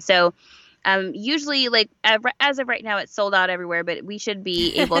too. And so usually as of right now, it's sold out everywhere, but we should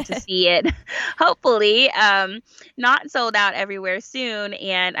be able to see it hopefully not sold out everywhere soon.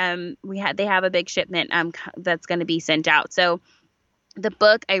 And they have a big shipment that's going to be sent out. So the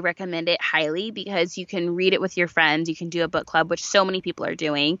book, I recommend it highly, because you can read it with your friends. You can do a book club, which so many people are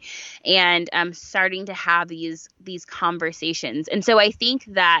doing, and starting to have these conversations. And so I think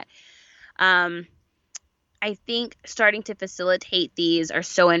that starting to facilitate these are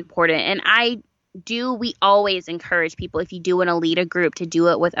so important. And we always encourage people, if you do want to lead a group, to do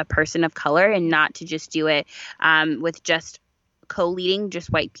it with a person of color and not to just do it with just co-leading just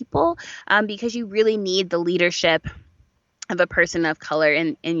white people, because you really need the leadership of a person of color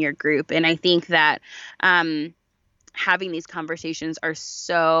in your group. And I think that having these conversations are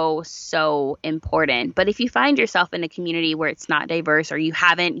so, so important. But if you find yourself in a community where it's not diverse, or you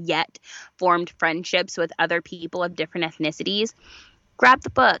haven't yet formed friendships with other people of different ethnicities, grab the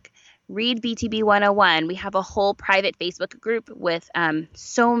book, read BTB 101. We have a whole private Facebook group with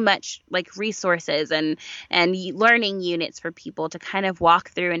so much like resources and learning units for people to kind of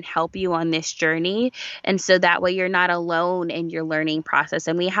walk through and help you on this journey. And so that way you're not alone in your learning process.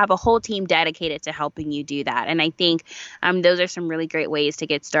 And we have a whole team dedicated to helping you do that. And I think those are some really great ways to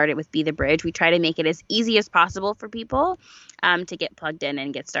get started with Be the Bridge. We try to make it as easy as possible for people to get plugged in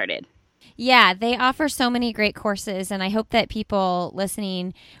and get started. Yeah, they offer so many great courses, and I hope that people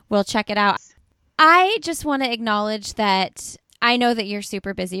listening will check it out. I just want to acknowledge that I know that you're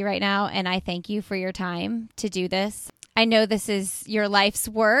super busy right now, and I thank you for your time to do this. I know this is your life's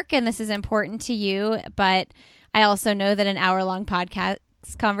work, and this is important to you, but I also know that an hour-long podcast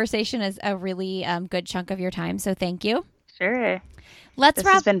conversation is a really good chunk of your time, so thank you. Sure. This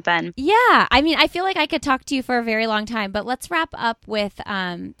has been fun. Yeah. I mean, I feel like I could talk to you for a very long time, but let's wrap up with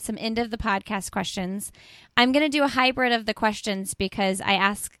some end of the podcast questions. I'm going to do a hybrid of the questions because I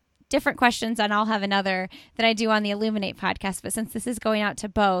ask different questions and I'll have another that I do on the Illuminate podcast. But since this is going out to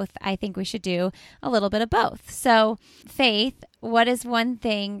both, I think we should do a little bit of both. So, Faith, what is one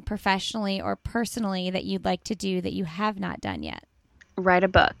thing professionally or personally that you'd like to do that you have not done yet? Write a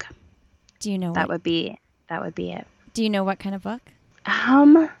book. Do you know that would be it. Do you know what kind of book?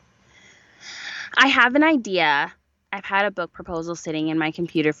 I have an idea. I've had a book proposal sitting in my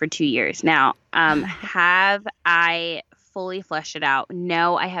computer for 2 years now. Have I fully fleshed it out?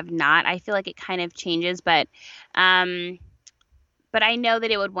 No, I have not. I feel like it kind of changes, but I know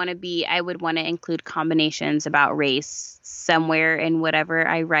that I would want to include combinations about race somewhere in whatever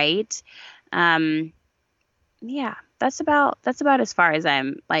I write. Yeah, that's about as far as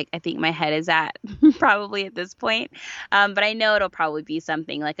I think my head is at probably at this point. But I know it'll probably be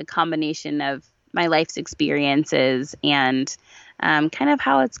something like a combination of my life's experiences and kind of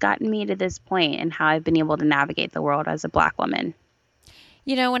how it's gotten me to this point and how I've been able to navigate the world as a Black woman.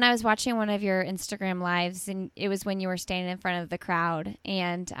 You know, when I was watching one of your Instagram lives, and it was when you were standing in front of the crowd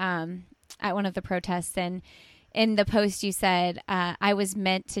and at one of the protests, and in the post you said, I was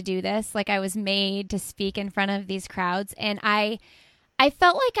meant to do this. Like I was made to speak in front of these crowds. And I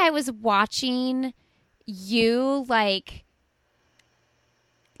felt like I was watching you like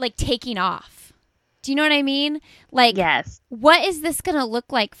taking off. Do you know what I mean? Like, yes. What is this going to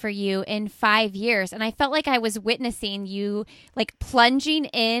look like for you in 5 years? And I felt like I was witnessing you like plunging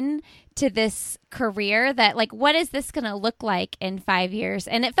in to this career that like, what is this going to look like in 5 years?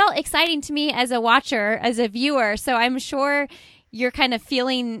 And it felt exciting to me as a watcher, as a viewer. So I'm sure you're kind of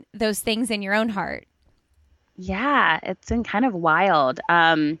feeling those things in your own heart. Yeah, it's been kind of wild.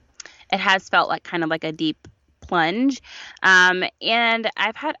 It has felt like kind of like a deep plunge. And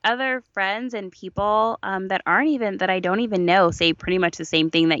I've had other friends and people that I don't even know say pretty much the same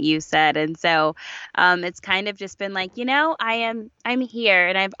thing that you said. And so it's kind of just been like, I'm here,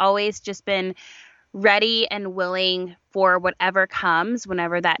 and I've always just been ready and willing for whatever comes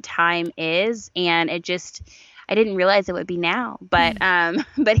whenever that time is. And I didn't realize it would be now, but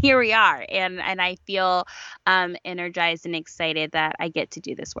here we are. And I feel energized and excited that I get to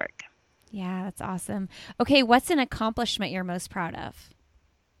do this work. Yeah, that's awesome. Okay, what's an accomplishment you're most proud of?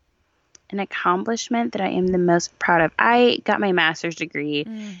 An accomplishment that I am the most proud of. I got my master's degree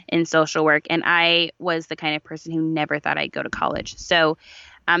in social work, and I was the kind of person who never thought I'd go to college. So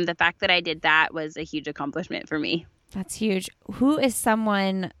the fact that I did that was a huge accomplishment for me. That's huge. Who is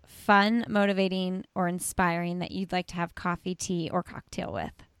someone fun, motivating, or inspiring that you'd like to have coffee, tea, or cocktail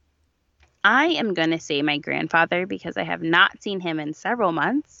with? I am going to say my grandfather because I have not seen him in several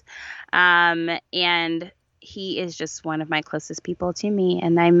months. And he is just one of my closest people to me,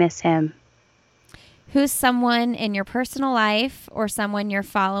 and I miss him. Who's someone in your personal life or someone you're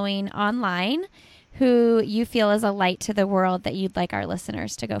following online who you feel is a light to the world that you'd like our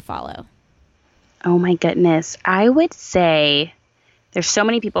listeners to go follow? Oh my goodness. I would say there's so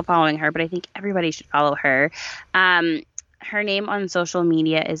many people following her, but I think everybody should follow her. Her name on social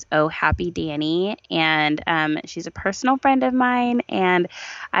media is Oh Happy Danny, and she's a personal friend of mine, and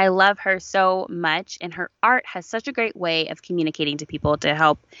I love her so much, and her art has such a great way of communicating to people to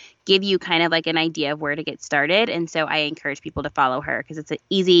help give you kind of like an idea of where to get started. And so I encourage people to follow her because it's an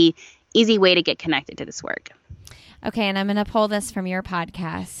easy way to get connected to this work. Okay, and I'm going to pull this from your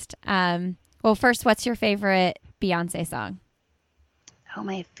podcast. Well, first, what's your favorite Beyonce song? Oh,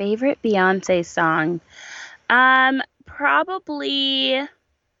 my favorite Beyonce song. Probably, I'm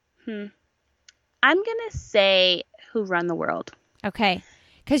going to say Who Run the World. Okay.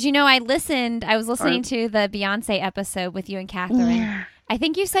 Because, I was listening to the Beyonce episode with you and Catherine. Yeah. I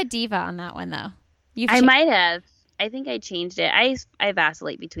think you said Diva on that one, though. I might have. think I changed it. I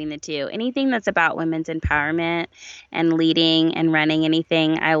vacillate between the two. Anything that's about women's empowerment and leading and running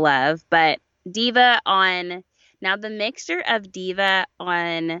anything I love. But Diva on, now the mixture of Diva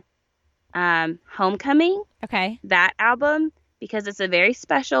on Homecoming, Okay. that album, because it's a very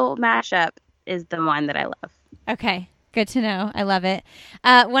special mashup, is the one that I love. Okay. Good to know. I love it.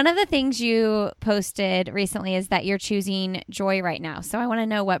 One of the things you posted recently is that you're choosing joy right now. So I want to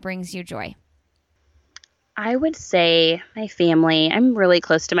know what brings you joy. I would say my family. I'm really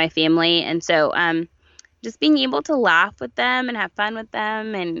close to my family. And so just being able to laugh with them and have fun with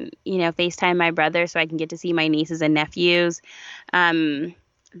them and, FaceTime my brother so I can get to see my nieces and nephews.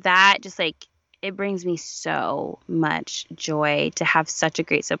 That just it brings me so much joy to have such a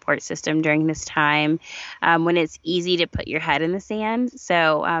great support system during this time when it's easy to put your head in the sand.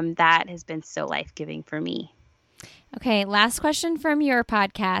 So that has been so life-giving for me. Okay, last question from your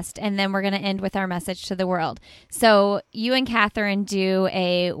podcast, and then we're going to end with our message to the world. So you and Catherine do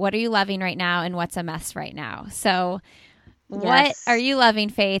a what are you loving right now and what's a mess right now. So what are you loving,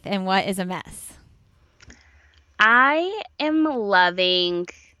 Faith, and what is a mess? I am loving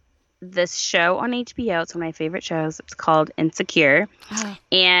this show on HBO. It's one of my favorite shows. It's called Insecure. Oh.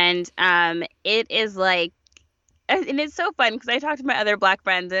 And it is and it's so fun because I talked to my other Black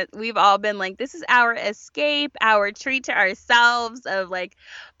friends that we've all been this is our escape, our treat to ourselves of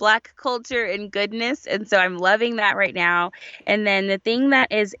Black culture and goodness. And so I'm loving that right now. And then the thing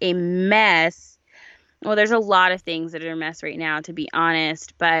that is a mess, well, there's a lot of things that are a mess right now, to be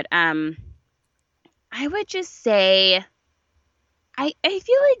honest. But I would just say, I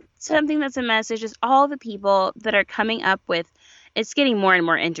feel like something that's a mess is just all the people that are coming up with, it's getting more and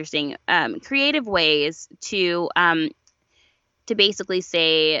more interesting, creative ways to basically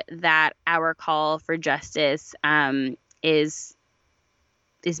say that our call for justice is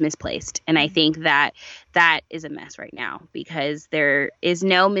misplaced. And I think that is a mess right now because there is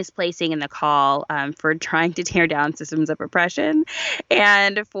no misplacing in the call for trying to tear down systems of oppression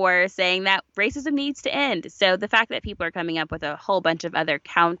and for saying that racism needs to end. So the fact that people are coming up with a whole bunch of other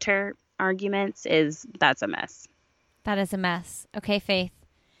counter arguments that's a mess. That is a mess. Okay, Faith,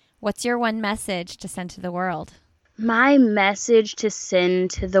 what's your one message to send to the world? My message to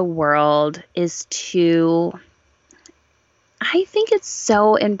send to the world is I think it's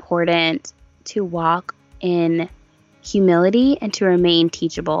so important to walk in humility and to remain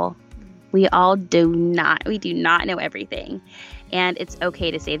teachable. We do not know everything. And it's okay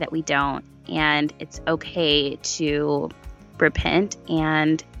to say that we don't. And it's okay to repent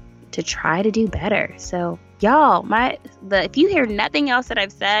and to try to do better. So y'all, if you hear nothing else that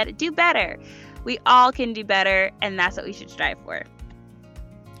I've said, do better. We all can do better, and that's what we should strive for.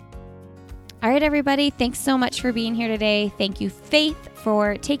 All right, everybody. Thanks so much for being here today. Thank you, Faith,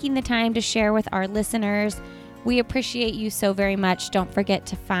 for taking the time to share with our listeners. We appreciate you so very much. Don't forget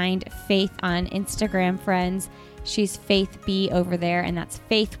to find Faith on Instagram, friends. She's Faith B over there, and that's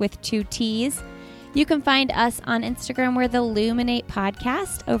Faith with 2 T's. You can find us on Instagram. We're the Illuminate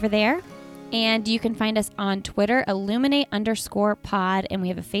Podcast over there. And you can find us on Twitter, Illuminate_pod, and we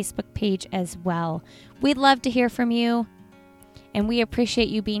have a Facebook page as well. We'd love to hear from you, and we appreciate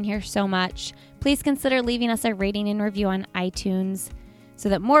you being here so much. Please consider leaving us a rating and review on iTunes so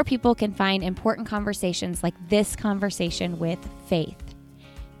that more people can find important conversations like this conversation with Faith.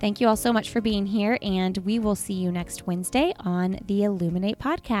 Thank you all so much for being here, and we will see you next Wednesday on the Illuminate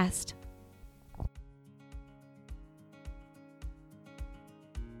Podcast.